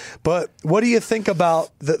year. But what do you think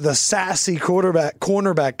about the sassy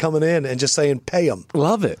cornerback coming in and just saying, pay him?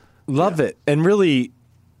 Love it. Love it. And really,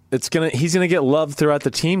 he's gonna get love throughout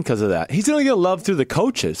the team because of that. He's gonna get love through the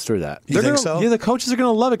coaches through that. You think so? Yeah, the coaches are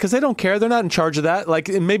gonna love it because they don't care. They're not in charge of that. Like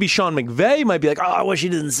maybe Sean McVay might be like, "Oh, I wish he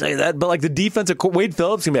didn't say that," but like the defensive Wade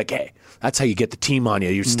Phillips gonna be like, "Hey, that's how you get the team on you.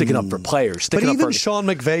 You're sticking up for players." But even Sean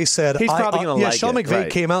McVay said, he's probably gonna like Sean it. McVay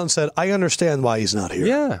Right. came out and said, "I understand why he's not here.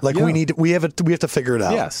 Yeah, we have to figure it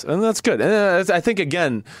out." Yes, and that's good. And I think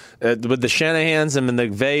again with the Shanahans and the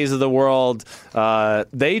McVays of the world,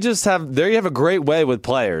 they have a great way with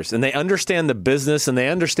players, and they understand the business and they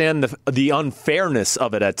understand the unfairness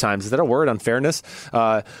of it at times. Is that a word, unfairness?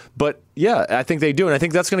 But yeah, I think they do, and I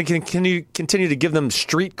think that's going to continue to give them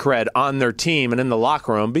street cred on their team and in the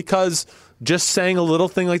locker room because just saying a little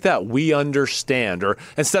thing like that, we understand, or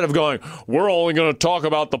instead of going, we're only going to talk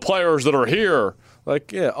about the players that are here.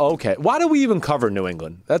 Like, yeah, okay. Why do we even cover New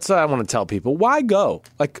England? That's what I want to tell people. Why go?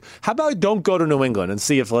 Like, how about don't go to New England and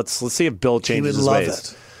see if let's see if Bill changes his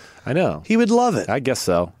ways. It. I know. He would love it. I guess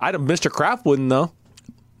so. Mr. Kraft wouldn't, though.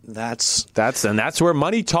 That's where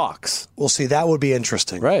money talks. Well, see, that would be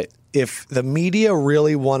interesting. Right. If the media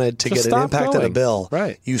really wanted to Just get an impact on a bill,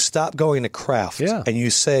 right. You stop going to Kraft and you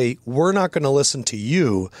say, we're not going to listen to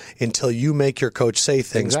you until you make your coach say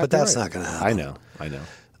things, but that's not going to happen. I know.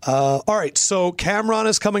 All right, so Cameron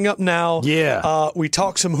is coming up now. Yeah. We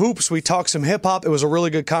talked some hoops. We talked some hip-hop. It was a really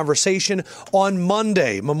good conversation. On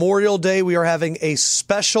Monday, Memorial Day, we are having a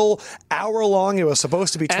special hour-long, it was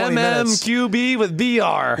supposed to be 20 minutes. MMQB with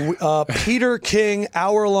BR. Peter King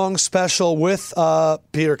hour-long special with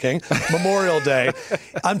Peter King, Memorial Day.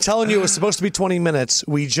 I'm telling you, it was supposed to be 20 minutes.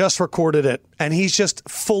 We just recorded it, and he's just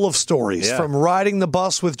full of stories. Yeah. From riding the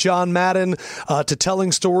bus with John Madden to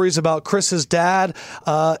telling stories about Chris's dad.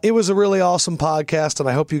 It was a really awesome podcast, and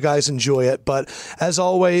I hope you guys enjoy it. But as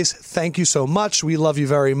always, thank you so much. We love you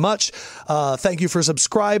very much. Thank you for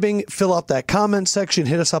subscribing. Fill out that comment section.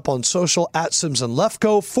 Hit us up on social at Sims and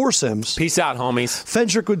Lefko for Sims. Peace out, homies.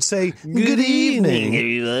 Fendrick would say, good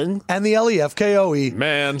evening. And the LEFKOE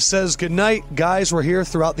man says, good night. Guys, we're here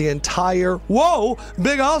throughout the entire,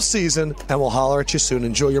 big off season, and we'll holler at you soon.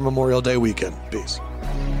 Enjoy your Memorial Day weekend. Peace.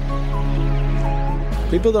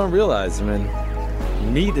 People don't realize,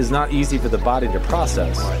 meat is not easy for the body to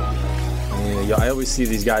process. I always see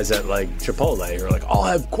these guys at like Chipotle who are like, I'll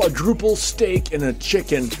have quadruple steak and a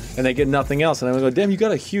chicken, and they get nothing else. And I go, damn, you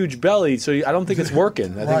got a huge belly, so I don't think it's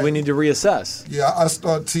working. I think we need to reassess. Yeah, I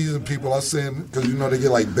start teasing people. I'm saying, because they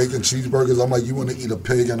get like bacon cheeseburgers. I'm like, you want to eat a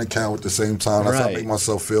pig and a cow at the same time. That's how I make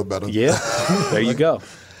myself feel better. Yeah, there you go.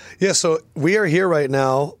 Yeah, so we are here right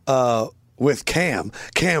now with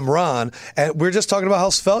Cameron, and we're just talking about how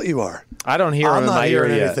svelte you are. I don't hear him I'm in not my ear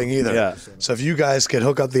hearing yet. anything either. Yeah. So if you guys could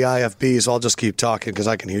hook up the IFBs, I'll just keep talking because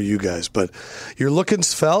I can hear you guys. But you're looking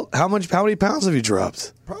svelte. How many pounds have you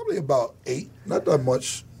dropped? Probably about 8. Not that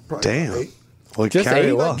much. Probably Damn. about 8. Well, Just carry 8?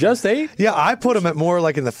 it well. Just 8? Yeah, I put him at more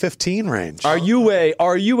like in the 15 range. Are you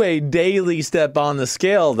a daily step on the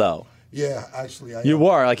scale though? Yeah, actually, I You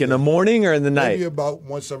am. are like in the morning or in the night? Maybe about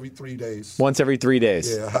once every 3 days. Once every 3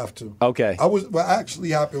 days. Yeah, I have to. Okay. What actually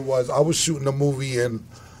happened was I was shooting a movie in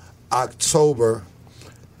October,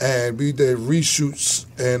 and we did reshoots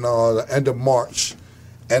in the end of March,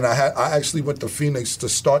 and I actually went to Phoenix to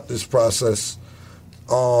start this process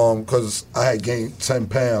because I had gained 10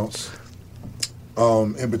 pounds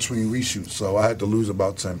in between reshoots, so I had to lose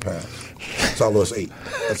about 10 pounds. So I lost 8.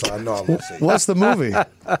 That's how I know I lost 8. What's the movie?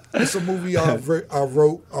 It's a movie I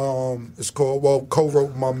wrote. It's called, co-wrote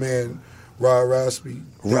with my man Rod Raspy.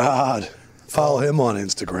 Rod. Follow him on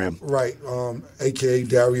Instagram. Right, a.k.a.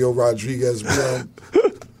 Dario Rodriguez.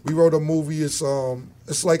 We wrote a movie. It's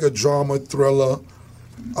like a drama thriller.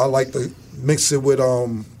 I like to mix it with,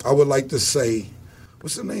 I would like to say,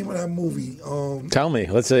 what's the name of that movie? Tell me.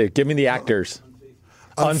 Let's see. Give me the actors.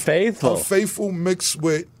 Unfaithful. Unfaithful mixed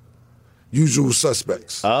with Usual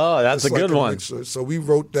Suspects. Oh, that's It's a good like one. mixture. So we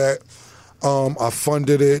wrote that. I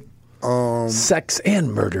funded it. Sex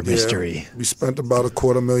and murder mystery. Yeah, we spent about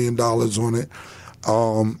 $250,000 on it.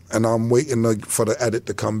 And I'm waiting for the edit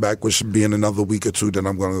to come back, which should be in another week or two. Then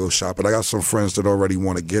I'm going to go shop it. I got some friends that already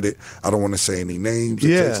want to get it. I don't want to say any names.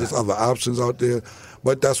 Yeah. There's other options out there.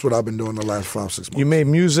 But that's what I've been doing the last 5-6 months. You made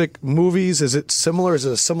music, movies. Is it similar? Is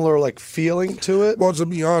it a similar like feeling to it? Well, to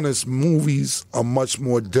be honest, movies are much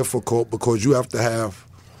more difficult because you have to have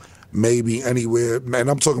maybe anywhere, man,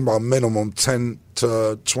 I'm talking about minimum 10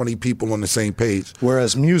 to 20 people on the same page.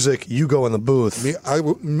 Whereas music, you go in the booth.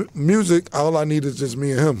 Music, all I need is just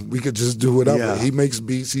me and him. We could just do whatever. Yeah. He makes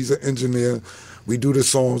beats. He's an engineer. We do the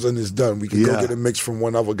songs and it's done. We can go Yeah. get it mixed from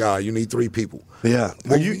one other guy. You need 3 people. Yeah.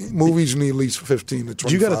 Movies you need at least 15 to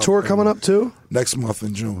 20. You got a tour coming up too? Next month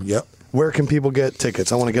in June, yep. Where can people get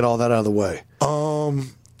tickets? I want to get all that out of the way.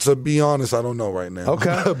 To be honest, I don't know right now.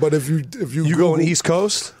 Okay. But if you You Google going East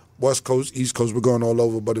Coast? West Coast, East Coast, we're going all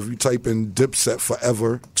over. But if you type in Dipset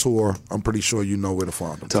Forever Tour, I'm pretty sure you know where to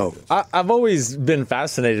find them. Dope. I've always been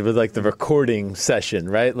fascinated with like the recording session,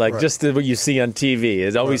 right? Like just what you see on TV.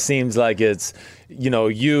 It always seems like it's,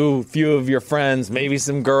 you, few of your friends, maybe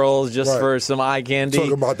some girls just for some eye candy.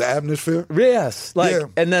 Talking about the atmosphere? Yes.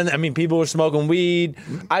 And then, people were smoking weed.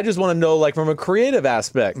 I just want to know, like, from a creative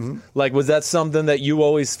aspect, like, was that something that you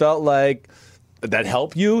always felt like that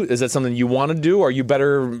helped you? Is that something you want to do? Are you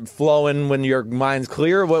better flowing when your mind's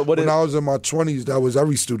clear? When I was in my 20s, that was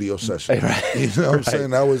every studio session. Right. You know what I'm saying?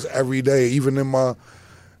 That was every day. Even in my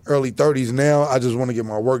early 30s now, I just want to get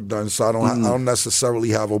my work done, so I don't necessarily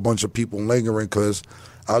have a bunch of people lingering because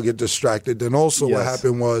I'll get distracted. Then also what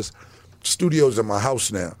happened was studios in my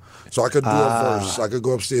house now. So I could do a verse. I could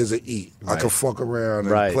go upstairs and eat. I could fuck around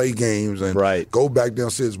and play games and go back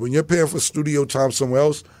downstairs. When you're paying for studio time somewhere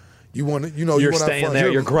else, you want to, you're staying there,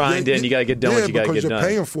 you're grinding, you got to get done what you got to get done. because you're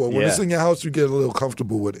paying for it. When it's in your house, you get a little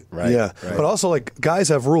comfortable with it. Right. Yeah. But also, like, guys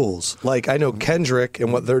have rules. Like, I know Kendrick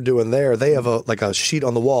and what they're doing there, they have a sheet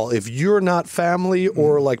on the wall. If you're not family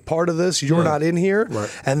or, like, part of this, you're not in here.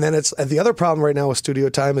 Right. And then and the other problem right now with studio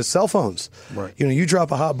time is cell phones. Right. You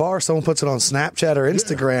drop a hot bar, someone puts it on Snapchat or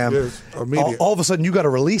Instagram. All of a sudden, you got to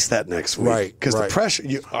release that next week. Right. Because the pressure,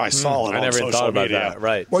 I saw it I on never social thought about media. that.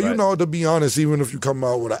 Right. Well, to be honest, even if you come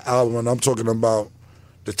out with an album, and I'm talking about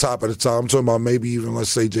the top of the top, I'm talking about maybe even,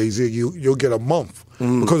 let's say, Jay-Z, you'll get a month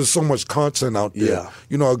because there's so much content out there.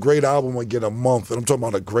 Yeah. A great album would get a month, and I'm talking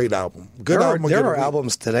about a great album. There are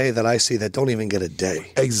albums today that I see that don't even get a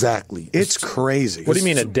day. Exactly. It's crazy. What do you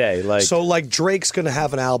mean a day? Like Drake's going to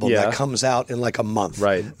have an album that comes out in like a month.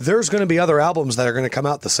 Right. There's going to be other albums that are going to come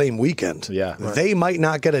out the same weekend. Yeah. Right. They might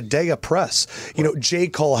not get a day of press. J.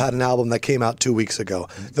 Cole had an album that came out 2 weeks ago.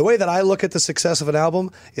 The way that I look at the success of an album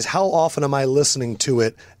is how often am I listening to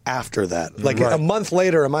it after that? Like a month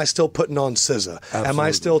later, am I still putting on SZA? Absolutely. Am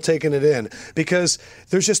I still taking it in? Because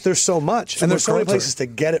there's so much, and there's so many places to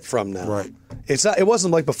get it from now. Right. It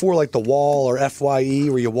wasn't like before, like The Wall or FYE,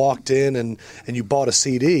 where you walked in and you bought a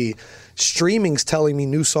CD. Streaming's telling me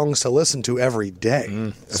new songs to listen to every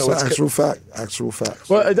day. So it's actual fact. Actual facts.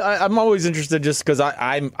 Well, I'm always interested just because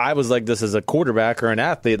I was like this as a quarterback or an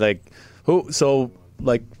athlete.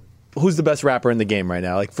 who's the best rapper in the game right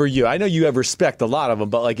now? Like for you, I know you have respect a lot of them,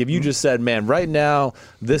 but like if you just said, man, right now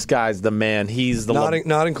this guy's the man. He's the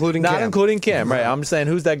not including Cam. Including Cam, right? I'm saying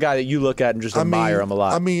who's that guy that you look at and just admire him a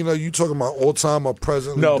lot? I mean, are you talking about all time or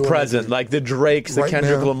present? No, present. Like the Drakes, the right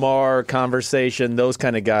Kendrick now, Lamar conversation, those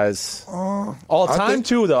kind of guys. All time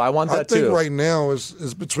too, though. I want that too. I think right now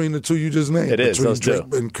is between the two you just named. It is between those Drake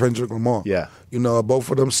two and Kendrick Lamar. Yeah. You know, both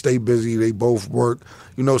of them stay busy. They both work.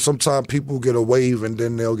 You know, sometimes people get a wave and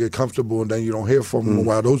then they'll get comfortable and then you don't hear from them a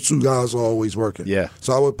while. Those two guys are always working. Yeah.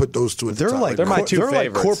 So I would put those two at the top. They're my two They're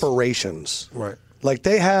favorites. like corporations. Right. Like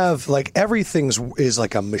they have, like everything's is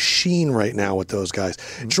like a machine right now with those guys.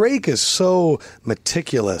 Drake is so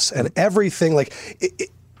meticulous and everything. Like,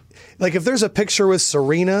 like if there's a picture with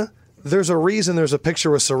Serena, there's a reason there's a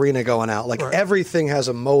picture with Serena going out. Like everything has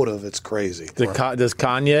a motive. It's crazy. Does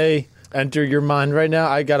Kanye enter your mind right now?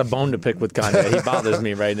 I got a bone to pick with Kanye. He bothers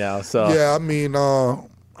me right now. So yeah, I mean, I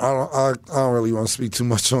don't really want to speak too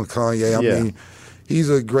much on Kanye. I mean, he's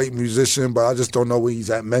a great musician, but I just don't know where he's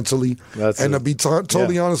at mentally. To be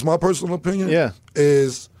totally honest, my personal opinion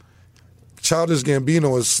is Childish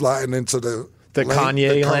Gambino is sliding into the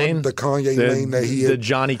Kanye lane? The Kanye lane that he the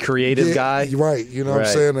Johnny creative guy? Right, you know what I'm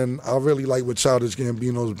saying? And I really like what Childish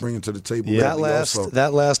Gambino's bringing to the table. That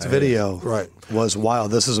last video was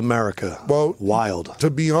wild. This is America. Well, wild. To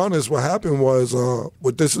be honest, what happened was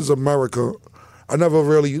with This Is America, I never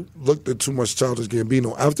really looked at too much Childish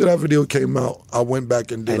Gambino. After that video came out, I went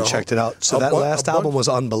back and checked it out. So that last album was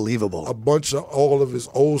unbelievable. A bunch of all of his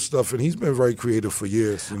old stuff, and he's been very creative for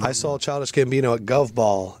years. You know? I saw Childish Gambino at Gov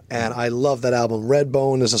Ball, and I love that album.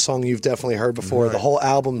 Redbone is a song you've definitely heard before. The whole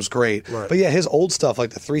album's great. But yeah, his old stuff, like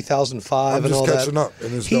the 3005 and all that. Up,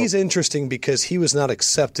 he's interesting because he was not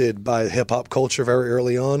accepted by hip-hop culture very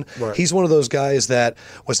early on. He's one of those guys that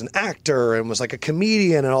was an actor and was like a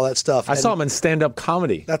comedian and all that stuff. I saw him in stand-up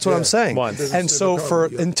comedy. That's what I'm saying. Once. And so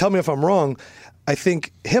and tell me if I'm wrong, I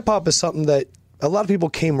think hip hop is something that a lot of people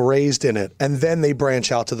came raised in it and then they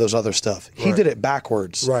branch out to those other stuff. He did it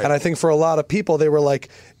backwards. And I think for a lot of people, they were like,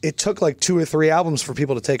 it took like 2 or 3 albums for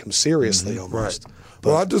people to take him seriously almost.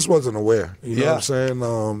 Well, I just wasn't aware. You know what I'm saying?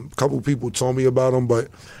 A couple people told me about him, but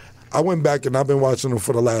I went back and I've been watching him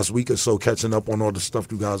for the last week or so, catching up on all the stuff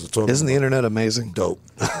you guys are talking about. Isn't the internet amazing? Dope.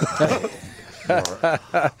 All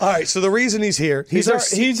right, so the reason he's here, he's our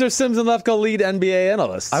Sims and Lefko lead NBA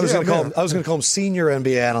analyst. I was going to call him senior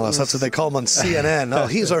NBA analyst. That's what they call him on CNN. No,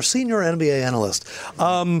 he's our senior NBA analyst.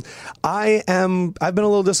 I've been a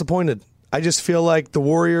little disappointed. I just feel like the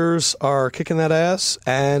Warriors are kicking that ass,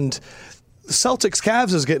 and Celtics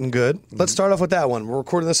Cavs is getting good. Let's start off with that one. We're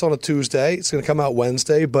recording this on a Tuesday. It's going to come out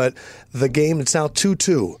Wednesday, but the game, it's now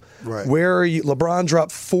 2-2. Right. Where are you? LeBron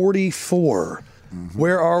dropped 44.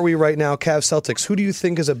 Where are we right now, Cavs Celtics? Who do you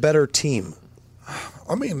think is a better team?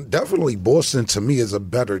 I mean, definitely Boston to me is a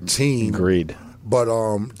better team. Agreed. But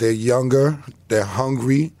they're younger, they're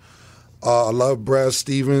hungry. I love Brad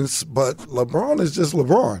Stevens, but LeBron is just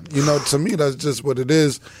LeBron. You know, to me, that's just what it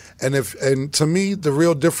is. And to me, the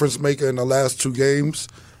real difference maker in the last 2 games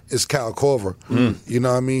is Kyle Korver. You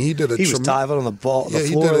know what I mean? He was diving on the floor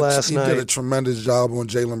last night. He did a tremendous job on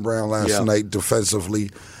Jaylen Brown last night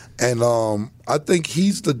defensively. And I think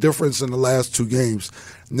he's the difference in the last 2 games.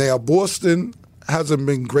 Now, Boston hasn't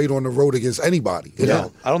been great on the road against anybody. You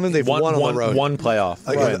know? I don't think they've won on the road. One playoff.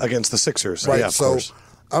 Against the Sixers. Right, Yeah,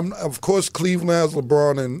 of course, Cleveland has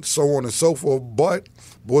LeBron and so on and so forth, but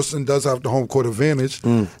Boston does have the home court advantage,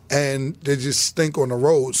 and they just stink on the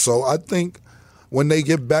road. So I think when they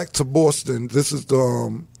get back to Boston, this is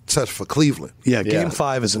the test for Cleveland. Yeah, Game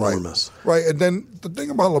 5 is enormous. Right, and then the thing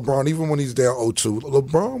about LeBron, even when he's down 0-2,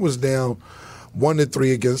 LeBron was down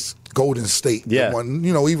 1-3 against Golden State. Yeah.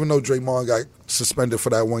 Even though Draymond got suspended for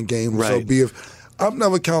that one game. Right. So I've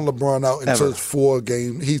never counted LeBron out until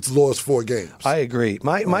he's lost 4 games. I agree.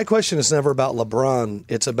 My question is never about LeBron.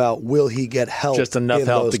 It's about will he get help? Just enough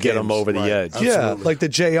help to get games? him over the edge. Yeah, like the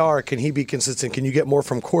JR, can he be consistent? Can you get more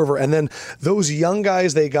from Korver? And then those young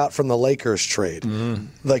guys they got from the Lakers trade.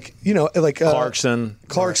 Like Clarkson,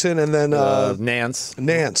 and then Nance.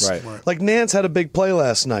 Right. Like Nance had a big play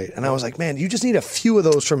last night, and I was like, man, you just need a few of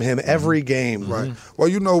those from him every game. Right.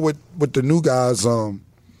 Well, with the new guys,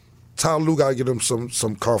 Tyler Lue got to get him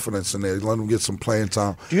some confidence in there. Let him get some playing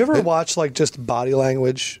time. Do you ever watch like just body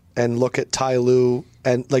language and look at Ty Lue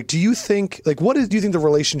and like? Do you think do you think the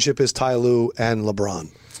relationship is Ty Lue and LeBron?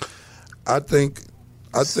 I think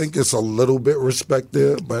it's a little bit respect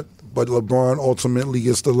there, but but LeBron ultimately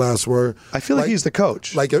gets the last word. I feel like he's the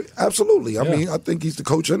coach. Absolutely. I mean, I think he's the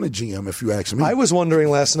coach and the GM, if you ask me. I was wondering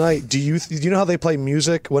last night, do you know how they play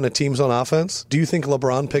music when a team's on offense? Do you think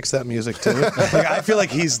LeBron picks that music too? I feel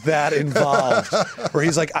like he's that involved, where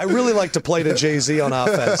he's like, I really like to play to Jay-Z on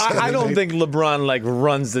offense. I don't think LeBron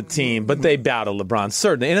runs the team, but they bow to LeBron,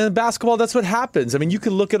 certainly. And in basketball, that's what happens. I mean, you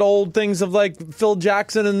can look at old things of Phil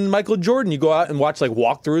Jackson and Michael Jordan. You go out and watch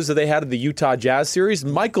walkthroughs that they had of the Utah Jazz series.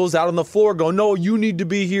 Michael's out on the floor going, no, you need to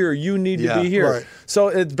be here. You need to be here. Right. So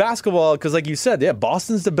it's basketball, because like you said,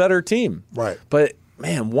 Boston's the better team. Right. But,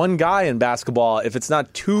 man, one guy in basketball, if it's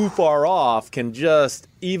not too far off, can just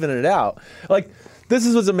even it out. This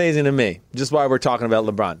is what's amazing to me, just why we're talking about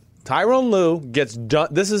LeBron. Tyronn Lue gets done.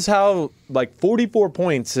 This is how, 44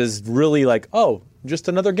 points is really just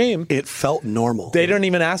another game. It felt normal. They don't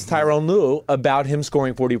even ask Tyronn Lue about him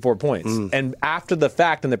scoring 44 points. And after the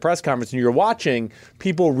fact in the press conference, and you're watching,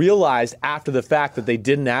 people realized after the fact that they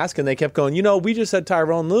didn't ask, and they kept going, we just had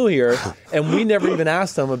Tyronn Lue here, and we never even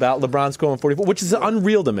asked them about LeBron scoring 44, which is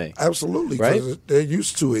unreal to me. Absolutely, right? They're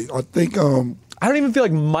used to it. I think I don't even feel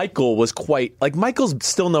like Michael was quite Michael's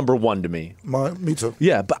still number one to me. Me too.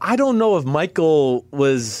 Yeah, but I don't know if Michael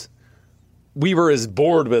was. We were as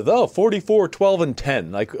bored with 44, 12, and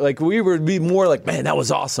 10. We would be more man, that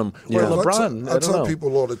was awesome. Where LeBron, I tell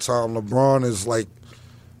people all the time, LeBron is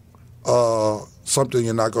something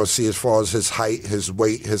you're not going to see as far as his height, his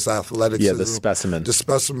weight, his athleticism. Yeah, the specimen. The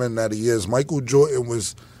specimen that he is. Michael Jordan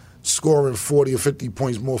was scoring 40 or 50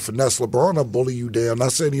 points more finesse. LeBron will bully you down.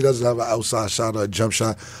 Not saying he doesn't have an outside shot or a jump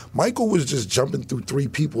shot. Michael was just jumping through three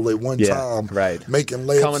people at one time, right. making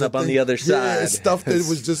layups. Coming up on the other side. Yeah, stuff that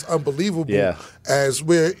was just unbelievable. Yeah. As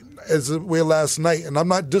we're last night, and I'm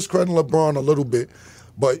not discrediting LeBron a little bit,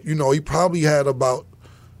 but, he probably had about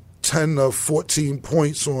 10 or 14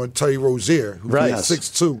 points on Terry Rozier, who's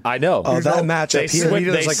 6'2". I know. Oh, that matchup. They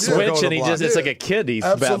switch, and it's like a kid. He's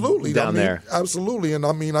absolutely down there. Absolutely. And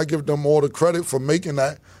I give them all the credit for making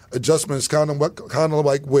that adjustment. It's kind of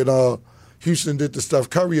like when Houston did to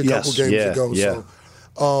Steph Curry a couple games ago. Yeah.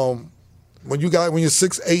 So when you're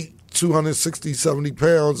 6'8", 260, 70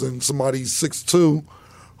 pounds, and somebody's 6'2",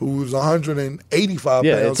 who's 185 pounds.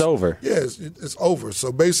 Yeah, it's over. Yeah, it's over.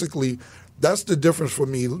 So basically, that's the difference for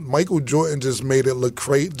me. Michael Jordan just made it look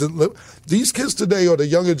crazy. These kids today, or the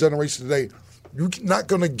younger generation today, you're not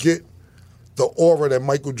going to get the aura that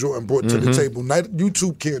Michael Jordan brought to the table.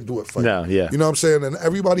 YouTube can't do it for you. No, yeah. You know what I'm saying? And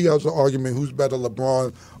everybody has an argument who's better,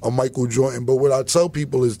 LeBron or Michael Jordan. But what I tell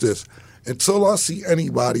people is this. Until I see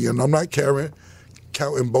anybody, and I'm not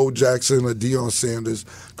counting Bo Jackson or Deion Sanders,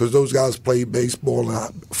 because those guys played baseball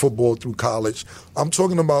and football through college. I'm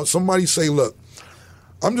talking about somebody say, look,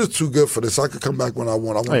 I'm just too good for this. I could come back when I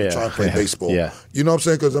want. I want to try and play baseball. Yeah. You know what I'm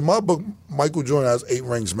saying? Because in my book, Michael Jordan has 8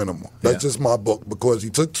 rings minimum. That's just my book, because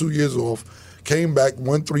he took 2 years off, came back,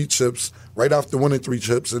 won 3 chips, right after winning 3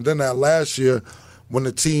 chips. And then that last year, when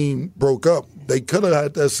the team broke up, they could have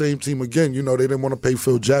had that same team again. They didn't want to pay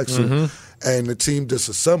Phil Jackson, and the team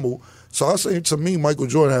disassembled. So I say, to me, Michael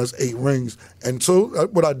Jordan has 8 rings. And so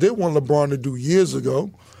what I did want LeBron to do years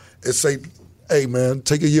ago is say, hey, man,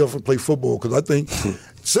 take a year off and play football, because I think –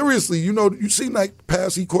 seriously, you seen that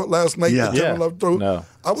pass he caught last night? Yeah. Kevin Love threw? No,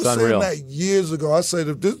 I was saying that years ago. I said,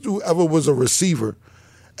 if this dude ever was a receiver,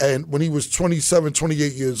 and when he was 27,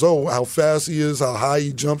 28 years old, how fast he is, how high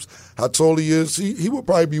he jumps, how tall he is, he would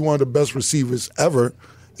probably be one of the best receivers ever,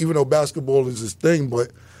 even though basketball is his thing.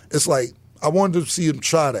 But it's I wanted to see him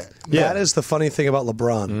try that. Yeah. That is the funny thing about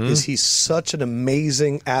LeBron, is he's such an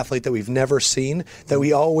amazing athlete that we've never seen, that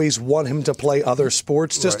we always want him to play other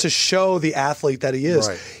sports just to show the athlete that he is.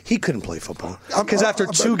 Right. He couldn't play football. Because after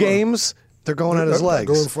 2 games, they're going at his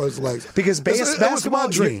legs. Going for his legs. Because basketball, my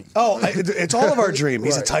dream. It's all of our dream.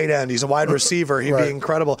 He's a tight end. He's a wide receiver. He'd be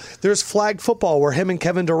incredible. There's flag football where him and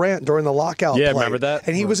Kevin Durant during the lockout played. Remember that?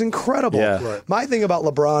 And he was incredible. Yeah. Right. My thing about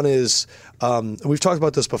LeBron is, we've talked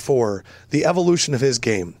about this before, the evolution of his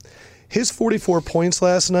game. His 44 points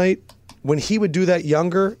last night, when he would do that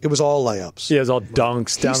younger, it was all layups. Yeah, it was all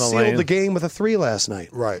dunks down the lane. He sealed the game with a 3 last night.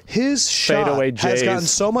 Right. His shot Fadeaway has Jays. gotten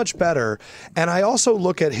so much better, and I also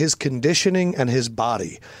look at his conditioning and his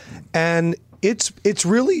body, and it's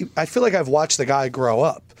really, I feel like I've watched the guy grow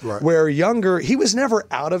up. Right. Where younger, he was never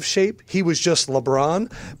out of shape. He was just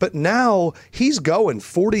LeBron. But now he's going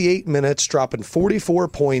 48 minutes, dropping 44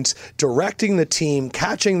 points, directing the team,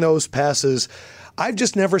 catching those passes. I've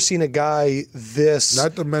just never seen a guy this.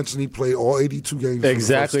 Not to mention he played all 82 games.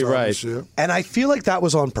 Exactly for the first time right. this year. And I feel like that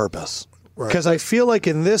was on purpose. Because I feel like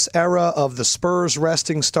in this era of the Spurs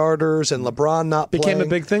resting starters and LeBron not playing, became a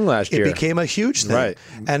big thing last year. It became a huge thing. Right.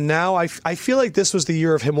 And now I feel like this was the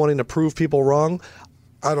year of him wanting to prove people wrong.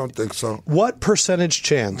 I don't think so. What percentage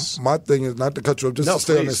chance? My thing is not to cut you up, just to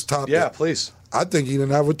stay on this topic. Yeah, please. I think he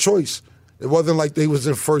didn't have a choice. It wasn't like they was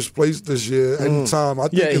in first place this year. Anytime, I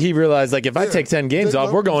think he realized like if I take 10 games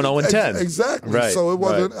off, we're going 0-10. Exactly. Right, So it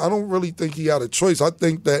wasn't. I don't really think he had a choice. I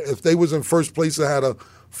think that if they was in first place and had a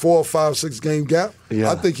 4, 5, 6 game gap,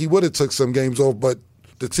 I think he would have took some games off. But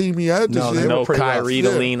the team he had this year, no Kyrie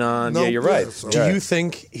to lean on. Yeah, you're right. So. Do you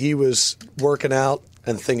think he was working out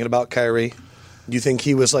and thinking about Kyrie? Do you think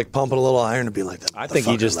he was like pumping a little iron to be like that? I think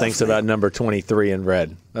he just thinks about number 23 in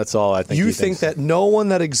red. That's all I think. You think that no one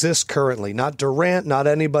that exists currently, not Durant, not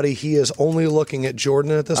anybody, he is only looking at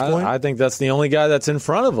Jordan at this point? I think that's the only guy that's in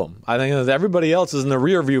front of him. I think that everybody else is in the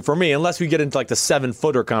rear view for me, unless we get into like the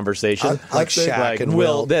 7-footer conversation. Like Shaq and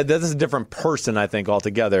Will. That is a different person, I think,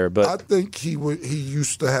 altogether. But I think he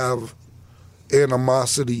used to have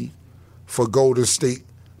animosity for Golden State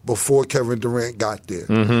before Kevin Durant got there.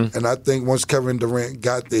 And I think once Kevin Durant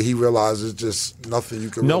got there, he realized it's just nothing you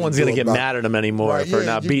can no really one's do going to get about mad at him anymore for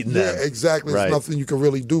not beating them. Yeah, exactly. Right. There's nothing you can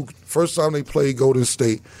really do. First time they played Golden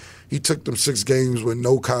State, he took them 6 games with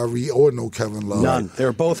no Kyrie or no Kevin Love. None. They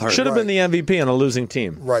were both hurt. Should have been the MVP on a losing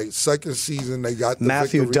team. Right. Second season, they got the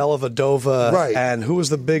Matthew victory. Dellavedova. Right. And who was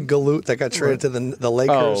the big galoot that got traded to the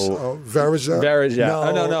Lakers?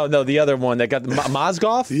 Varejao. No, the other one that got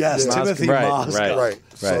Mozgov? Yes, Timothy Mozgov. Right.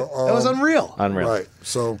 So, that was unreal. Right.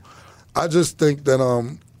 So I just think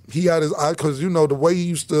that he had his eye, because, the way he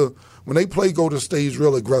used to, when they play Golden State, he's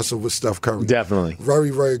real aggressive with Steph Curry. Definitely. Very,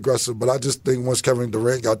 very aggressive. But I just think once Kevin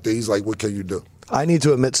Durant got there, he's like, what can you do? I need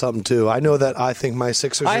to admit something, too. I know that I think my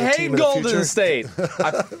Sixers are a team in the future. Golden State.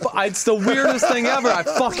 It's the weirdest thing ever. I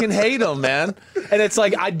fucking hate them, man. And it's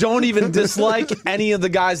like I don't even dislike any of the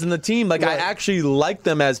guys in the team. Like, I actually like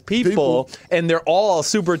them as people, and they're all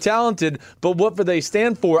super talented. But what do they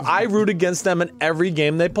stand for? I root against them in every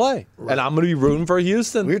game they play. And I'm going to be rooting for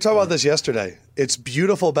Houston. We were talking about this yesterday. It's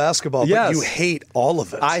beautiful basketball, but you hate all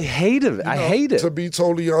of it. I hate it. I hate it. To be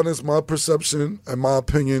totally honest, my perception and my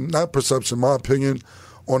opinion, not perception, my opinion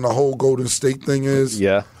on the whole Golden State thing is,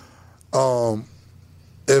 if a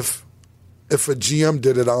GM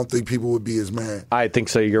did it, I don't think people would be as mad. I think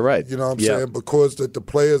so. You're right. You know what I'm saying? Because the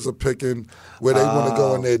players are picking where they want to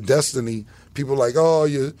go in their destiny. People are like, oh,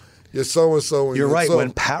 you're so-and-so. You're right. So.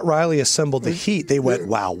 When Pat Riley assembled the Heat, they went,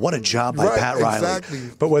 wow, what a job by Pat Riley. Exactly.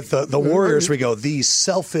 But with the Warriors, we go, these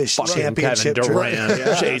selfish championship Kevin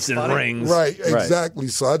Durant chasing rings. Right, exactly.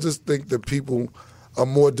 So I just think that people are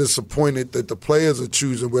more disappointed that the players are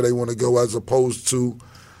choosing where they want to go as opposed to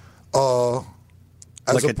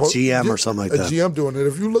like a GM or something like that. A GM doing it.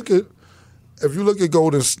 If you look at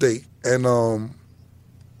Golden State, and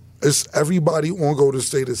it's everybody on Golden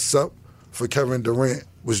State except for Kevin Durant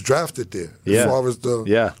was drafted there. As far as the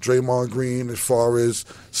Draymond Green, as far as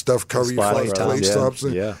Steph Curry, Klay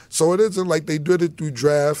Thompson. Yeah. So it isn't like they did it through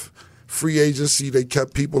draft, free agency. They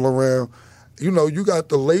kept people around. You got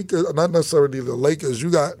the Lakers, not necessarily the Lakers.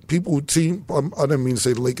 You got people I didn't mean to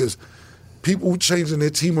say the Lakers. People changing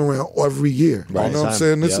their team around every year. Right. You know what I'm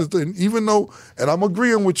saying? This is even though, and I'm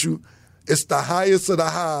agreeing with you, it's the highest of the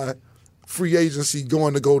high free agency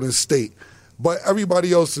going to Golden State. But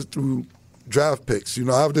everybody else is through draft picks.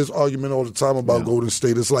 I have this argument all the time about Golden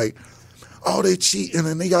State. It's like, oh, they cheating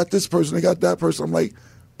and they got this person, they got that person. I'm like,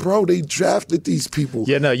 bro, they drafted these people.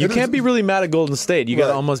 Yeah, no, you can't be really mad at Golden State. You got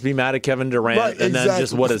to almost be mad at Kevin Durant and then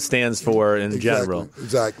just what it stands for in general.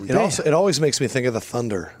 Exactly. It always makes me think of the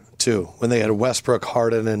Thunder, too, when they had Westbrook,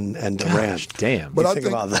 Harden, and Durant. Gosh, damn. But I think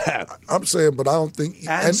about that. I'm saying, but I don't think...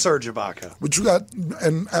 And Serge Ibaka. What you got,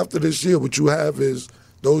 and after this year, what you have is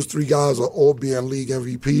those 3 guys are all being league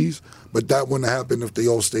MVPs, but that wouldn't happen if they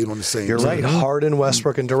all stayed on the same team. You're right. Harden,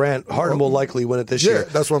 Westbrook, and Durant. Harden will likely win it this year. Yeah,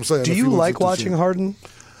 that's what I'm saying. Do you like watching Harden?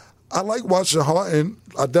 I like watching Harden.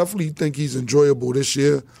 I definitely think he's enjoyable this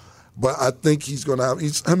year, but I think he's going to have...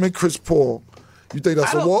 him and Chris Paul. You think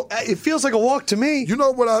that's a walk? It feels like a walk to me. You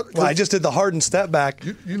know what I just did the Harden step back.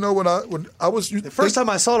 You know what I was... The first time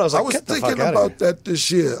I saw it, I was like, get the fuck thinking out of here. about that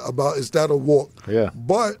this year, about is that a walk? Yeah.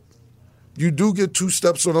 But you do get 2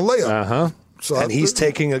 steps on a layup. Uh-huh. So and he's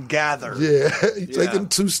taking a gather. Yeah, he's taking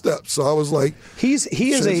 2 steps. So I was like, he is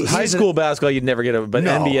a high school basketball. You'd never get it, but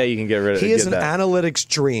NBA you can get rid of. He is an analytics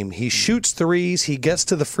dream. He shoots threes. He gets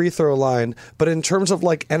to the free throw line. But in terms of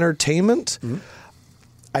like entertainment,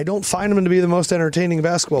 I don't find him to be the most entertaining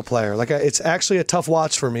basketball player. Like, it's actually a tough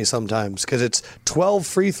watch for me sometimes because it's 12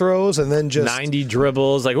 free throws and then just 90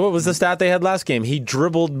 dribbles. Like, what was the stat they had last game? He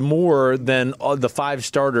dribbled more than all the 5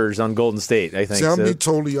 starters on Golden State, I think. See, I'm be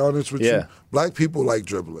totally honest with you. Black people like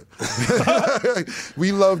dribbling.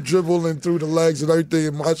 We love dribbling through the legs and everything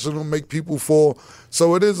and watching them make people fall.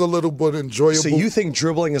 So it is a little bit enjoyable. So you think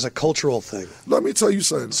dribbling is a cultural thing? Let me tell you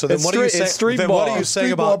something. So then what are you saying? Street then ball. what are you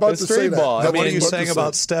saying about street ball? What are you saying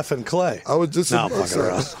about Steph and Clay? I was just I'm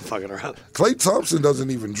fucking around. Klay Thompson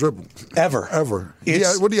doesn't even dribble. Ever. He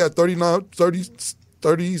had 39, 30,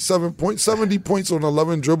 37 points, 70 points on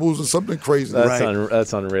 11 dribbles or something crazy.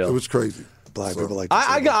 That's unreal. It was crazy. Black people like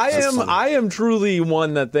I am truly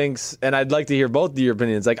one that thinks, and I'd like to hear both of your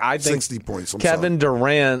opinions. Like, I think 60 points. Kevin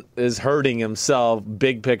Durant is hurting himself,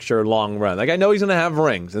 big picture, long run. Like, I know he's going to have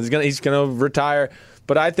rings, and he's going to retire,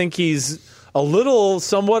 but I think he's a little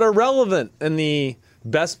somewhat irrelevant in the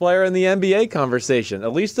best player in the NBA conversation,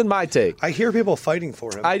 at least in my take. I hear people fighting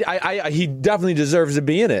for him. He definitely deserves to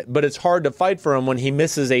be in it, but it's hard to fight for him when he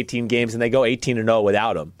misses 18 games and they go 18-0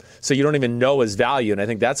 without him. So you don't even know his value, and I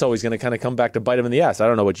think that's always going to kind of come back to bite him in the ass. I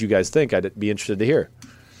don't know what you guys think. I'd be interested to hear.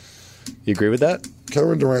 You agree with that?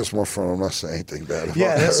 Kevin Durant's my friend. I'm not saying anything bad about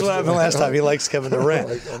Yeah, that's what happened last time. He likes Kevin Durant.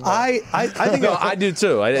 I think I do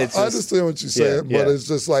too. I understand what you're saying, but it's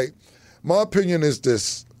just like, my opinion is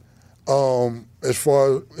this. As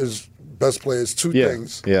far as best players, two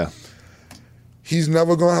things. Yeah. He's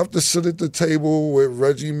never going to have to sit at the table with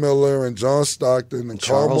Reggie Miller and John Stockton and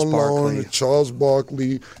Karl Malone and Charles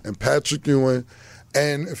Barkley and Patrick Ewing.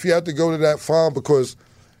 And if he had to go to that, fine, because,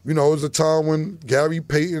 it was a time when Gary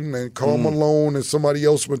Payton and Karl Malone and somebody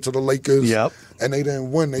else went to the Lakers. Yep. And they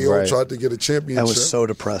didn't win. They all tried to get a championship. That was so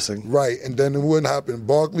depressing. Right. And then it wouldn't happen.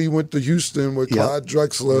 Barkley went to Houston with Clyde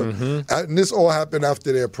Drexler. And this all happened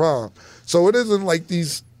after their prime. So it isn't like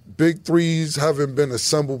these big threes haven't been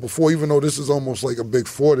assembled before, even though this is almost like a big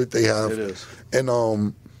four that they have in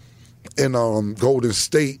Golden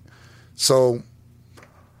State. So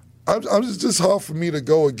it's just hard for me to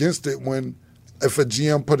go against it when, if a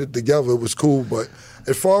GM put it together, it was cool. But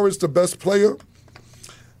as far as the best player,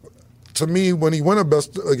 to me, when he went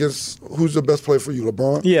against, who's the best player for you,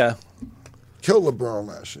 LeBron? Yeah. Killed LeBron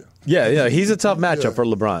last year. Yeah, he's a tough matchup for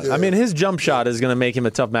LeBron. Yeah. I mean, his jump shot is going to make him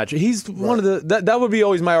a tough matchup. He's one of the that would be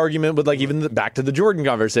always my argument with, like, even back to the Jordan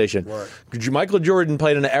conversation. Right. Michael Jordan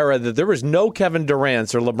played in an era that there was no Kevin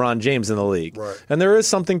Durant or LeBron James in the league, right. And there is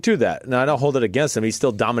something to that. Now, I don't hold it against him; he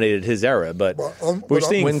still dominated his era, but we're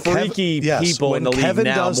seeing freaky people in the league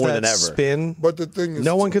now more than ever. Spin, but the thing is,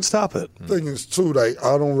 no one could stop it. The thing is, too, like,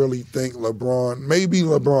 I don't really think LeBron. Maybe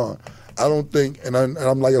LeBron. I don't think, and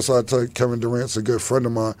I'm like I said, I tell you, Kevin Durant's a good friend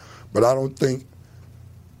of mine, but I don't think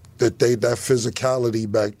that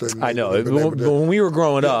physicality back then. I know. When we were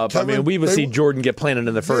growing up, Kevin, we would see Jordan get planted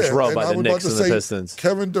in the first row by the Knicks and the Pistons.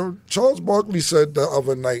 Charles Barkley said the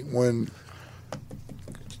other night when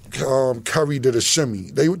Curry did a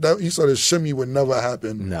shimmy. He said a shimmy would never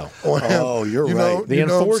happen. No. On him. Oh, you're right. The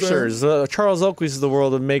enforcers, Charles Oakley's of the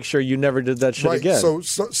world, to make sure you never did that shit again. So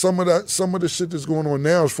some of the shit that's going on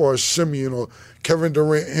now, as far as shimmy, Kevin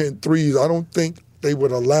Durant hitting threes, I don't think they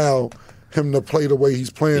would allow him to play the way he's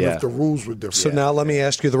playing if the rules were different. So now let me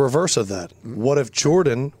ask you the reverse of that. What if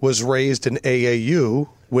Jordan was raised in AAU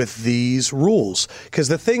with these rules? Because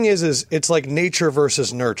the thing is it's like nature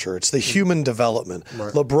versus nurture. It's the human development.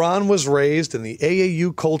 Right. LeBron was raised in the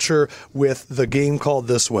AAU culture with the game called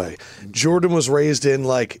this way. Jordan was raised in,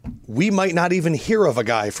 like, we might not even hear of a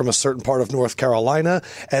guy from a certain part of North Carolina,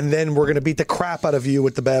 and then we're going to beat the crap out of you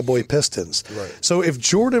with the bad boy Pistons. Right. So if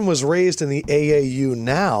Jordan was raised in the AAU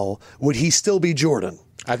now, would he still be Jordan?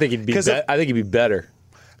 I think he'd be better.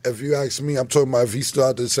 If you ask me, I'm talking about if he still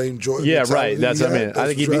had the same Jordan. Yeah, right. That's what I mean. I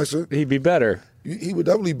think he'd be better. He would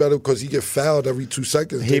definitely be better because he get fouled every 2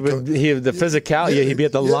 seconds. He the physicality. He'd be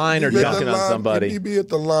at the line or dunking on somebody. He'd be at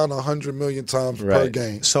the line 100 million times per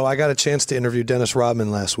game. So I got a chance to interview Dennis Rodman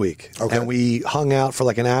last week, and we hung out for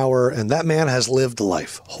like an hour. And that man has lived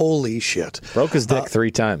life. Holy shit! Broke his dick 3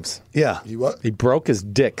 times. Yeah, he what? He broke his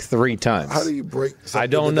dick 3 times. How do you break? I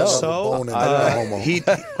don't know. So he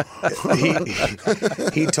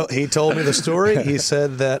told me the story. He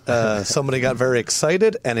said that somebody got very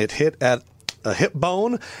excited and it hit at a hip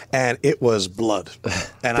bone, and it was blood.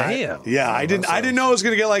 And damn. I didn't know it was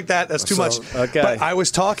going to get like that. That's too much. Okay. But I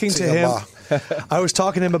was talking to him. I was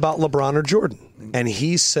talking to him about LeBron or Jordan, and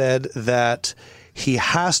he said that he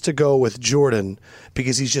has to go with Jordan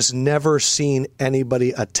because he's just never seen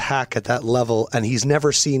anybody attack at that level, and he's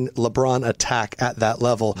never seen LeBron attack at that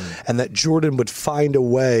level, and that Jordan would find a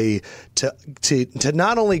way to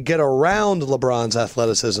not only get around LeBron's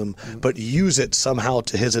athleticism, but use it somehow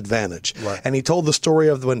to his advantage. Right. And he told the story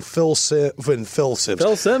of when Phil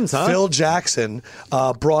Jackson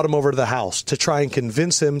brought him over to the house to try and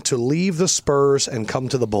convince him to leave the Spurs and come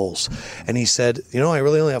to the Bulls. And he said, I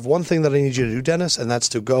really only have one thing that I need you to do, Dennis, and that's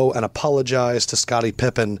to go and apologize to Scottie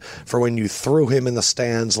Pippen for when you threw him in the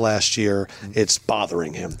stands last year. It's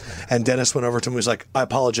bothering him. And Dennis went over to him and was like, I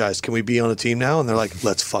apologize. Can we be on a team now? And they're like,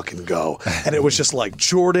 let's fucking go. And it was just like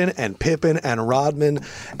Jordan and Pippen and Rodman.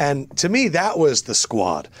 And to me, that was the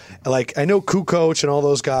squad. Like, I know Kukoc and all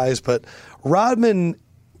those guys, but Rodman,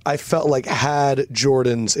 I felt like, had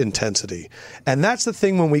Jordan's intensity. And that's the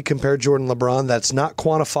thing when we compare Jordan and LeBron, that's not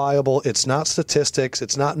quantifiable. It's not statistics.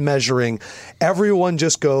 It's not measuring. Everyone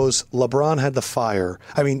just goes, LeBron had the fire.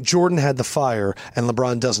 Jordan had the fire, and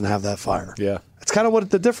LeBron doesn't have that fire. Yeah. It's kind of what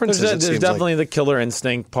the difference is. There's definitely the killer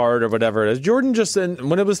instinct part or whatever it is. Jordan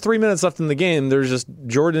when it was 3 minutes left in the game, there's just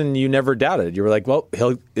Jordan you never doubted. You were like, well,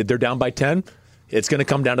 they're down by 10. It's going to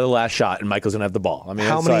come down to the last shot, and Michael's going to have the ball.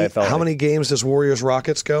 How many games does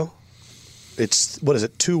Warriors-Rockets go? It's,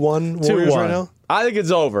 2-1 Warriors right now? I think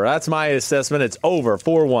it's over. That's my assessment. It's over,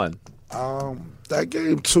 4-1. That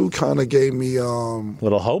game, too, kind of gave me...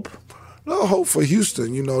 little hope? No hope for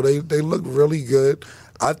Houston. They look really good.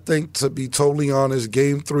 I think, to be totally honest,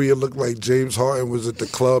 Game 3, it looked like James Harden was at the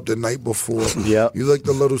club the night before. Yep. You look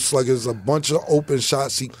the little sluggers, a bunch of open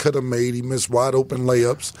shots he could have made. He missed wide-open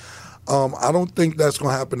layups. I don't think that's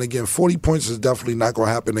going to happen again. 40 points is definitely not going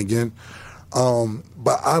to happen again.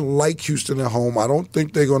 But I like Houston at home. I don't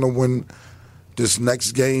think they're going to win this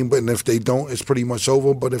next game, but if they don't, it's pretty much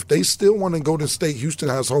over. But if they still want to go to State, Houston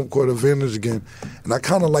has home court advantage again. And I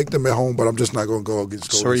kind of like them at home, but I'm just not going to go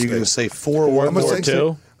against Golden State. So are you going to say 4-1? I'm going to say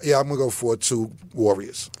 4-2? Yeah, I'm going to go 4-2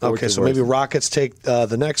 Warriors. Okay, so maybe Rockets take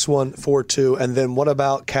the next one, 4-2. And then what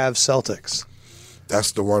about Cavs-Celtics?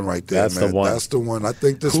 That's the one right there, That's man. the one. That's the one. I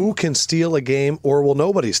think this. Who can steal a game, or will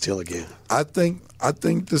nobody steal a game? I think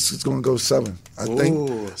this is going to go 7. I think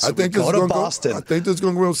this is go to Boston. I think this is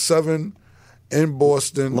going to go 7 in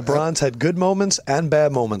Boston. LeBron's had good moments and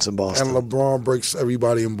bad moments in Boston. And LeBron breaks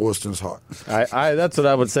everybody in Boston's heart. That's what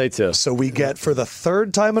I would say, too. So we get, for the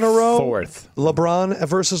third time in a row, 4th. LeBron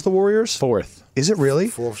versus the Warriors? 4th. Is it really?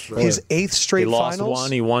 4th straight. His 8th straight finals? He lost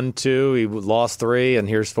 1, he won 2, he lost 3, and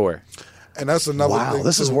here's 4. And that's another thing. Wow,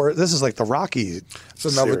 this is like the Rocky. It's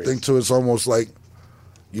another series. thing too. It's almost like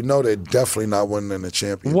they're definitely not winning the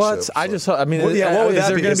championship. What? So. Is what would there that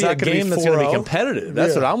going be? to be a game that's going to be competitive?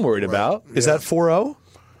 That's what I'm worried about. Is that 4-0?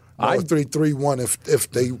 No, 3-1. If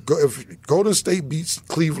Golden State beats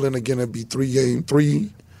Cleveland again, it'd be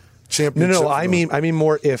 3 championships. No. I mean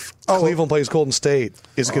more if Cleveland plays Golden State,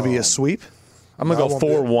 is it going to be a sweep? I'm going to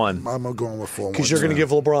go 4-1. I'm going with 4-1. Because you're going to give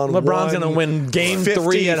LeBron's going to win game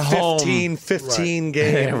 3 at home. 15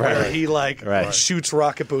 game where he shoots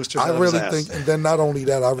rocket boosters. I really out of his think, ass. and then not only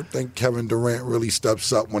that, I think Kevin Durant really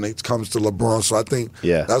steps up when it comes to LeBron. So I think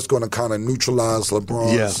that's going to kind of neutralize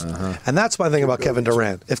LeBron's. Yeah, and that's my thing about Kevin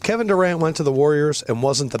Durant. If Kevin Durant went to the Warriors and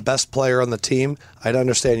wasn't the best player on the team, I'd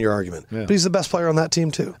understand your argument. Yeah. But he's the best player on that team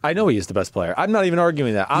too. I know he is the best player. I'm not even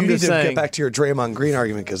arguing that. I'm you just need to saying, get back to your Draymond Green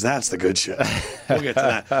argument because that's the good shit. We'll get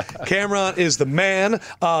to that. Cameron is the man.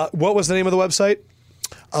 What was the name of the website?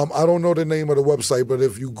 I don't know the name of the website, but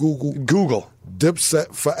if you Google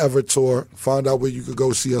Dipset Forever Tour, find out where you could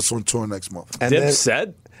go see us on tour next month. And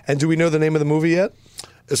Dipset? And do we know the name of the movie yet?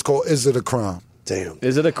 It's called Is It a Crime? Damn.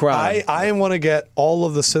 Is It a Crime? I want to get all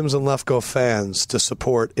of the Sims and Lefko fans to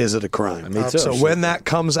support Is It a Crime? Me too. So when that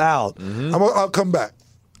comes out, I'll come back.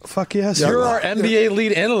 Fuck yes. You're our NBA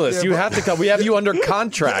lead analyst. You have to come. We have you under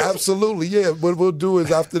contract. Absolutely, yeah. What we'll do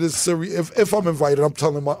is after this series, if I'm invited, I'm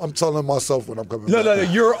telling myself when I'm coming back. No,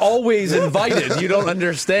 you're always invited. You don't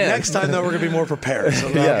understand. Next time, though, we're going to be more prepared. So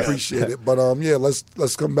I appreciate it. But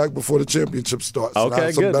let's come back before the championship starts. Okay, and I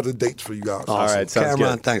have some good. better dates for you guys. All right, sounds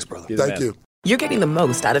Cameron, good. thanks, brother. Thank you. You're getting the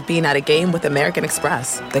most out of being at a game with American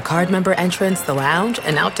Express. The card member entrance, the lounge,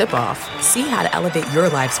 and now tip-off. See how to elevate your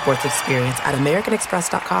live sports experience at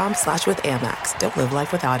americanexpress.com/withAmex. Don't live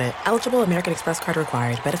life without it. Eligible American Express card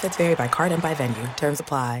required. Benefits vary by card and by venue. Terms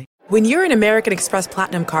apply. When you're an American Express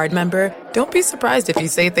Platinum card member, don't be surprised if you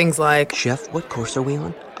say things like, Chef, what course are we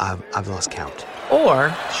on? I've lost count.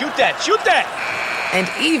 or, Shoot that! and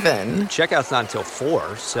even... Checkout's not until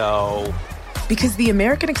 4, so... Because the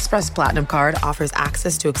American Express Platinum Card offers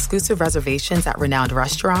access to exclusive reservations at renowned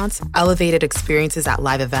restaurants, elevated experiences at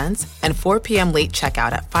live events, and 4 p.m. late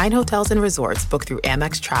checkout at fine hotels and resorts booked through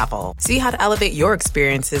Amex Travel. See how to elevate your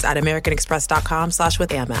experiences at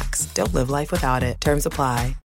americanexpress.com/withAmex. Don't live life without it. Terms apply.